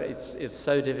 So it's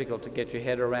so difficult to get your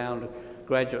head around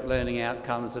graduate learning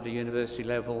outcomes at a university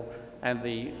level and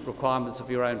the requirements of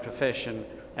your own profession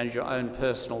and your own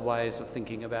personal ways of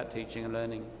thinking about teaching and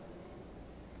learning.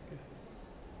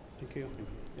 Thank you.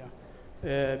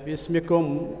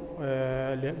 باسمكم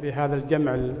بهذا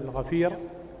الجمع الغفير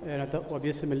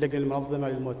وباسم اللجنة المنظمة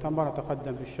للمؤتمر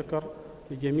نتقدم بالشكر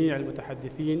لجميع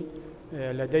المتحدثين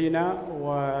لدينا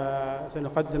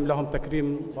وسنقدم لهم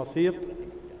تكريم بسيط.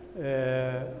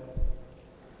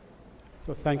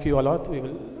 So thank you a lot.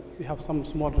 We have some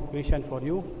small recognition for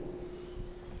you.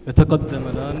 يتقدم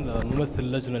الآن ممثل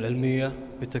اللجنة العلمية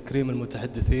بتكريم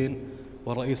المتحدثين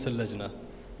ورئيس اللجنة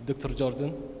دكتور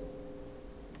جوردن.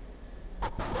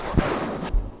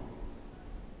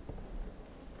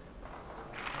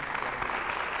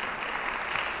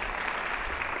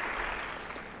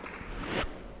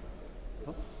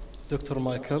 دكتور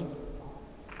مايكل.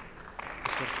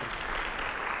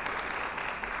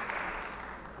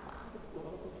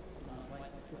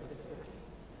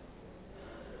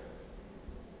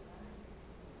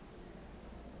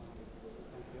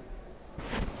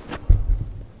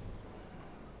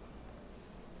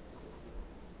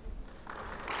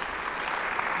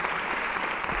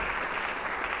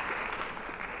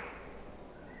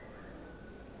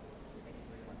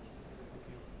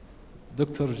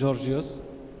 دكتور جورجيوس.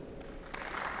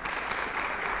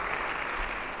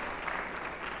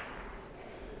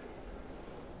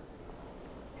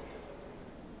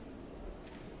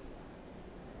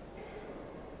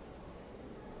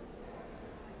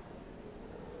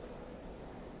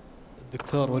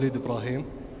 الدكتور وليد إبراهيم.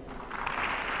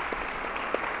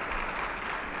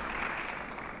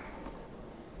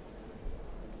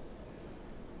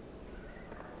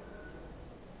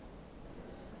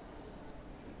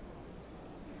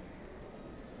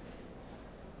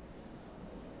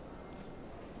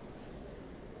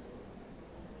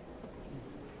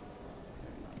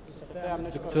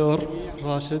 دكتور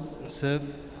راشد سيف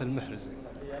المحرزي.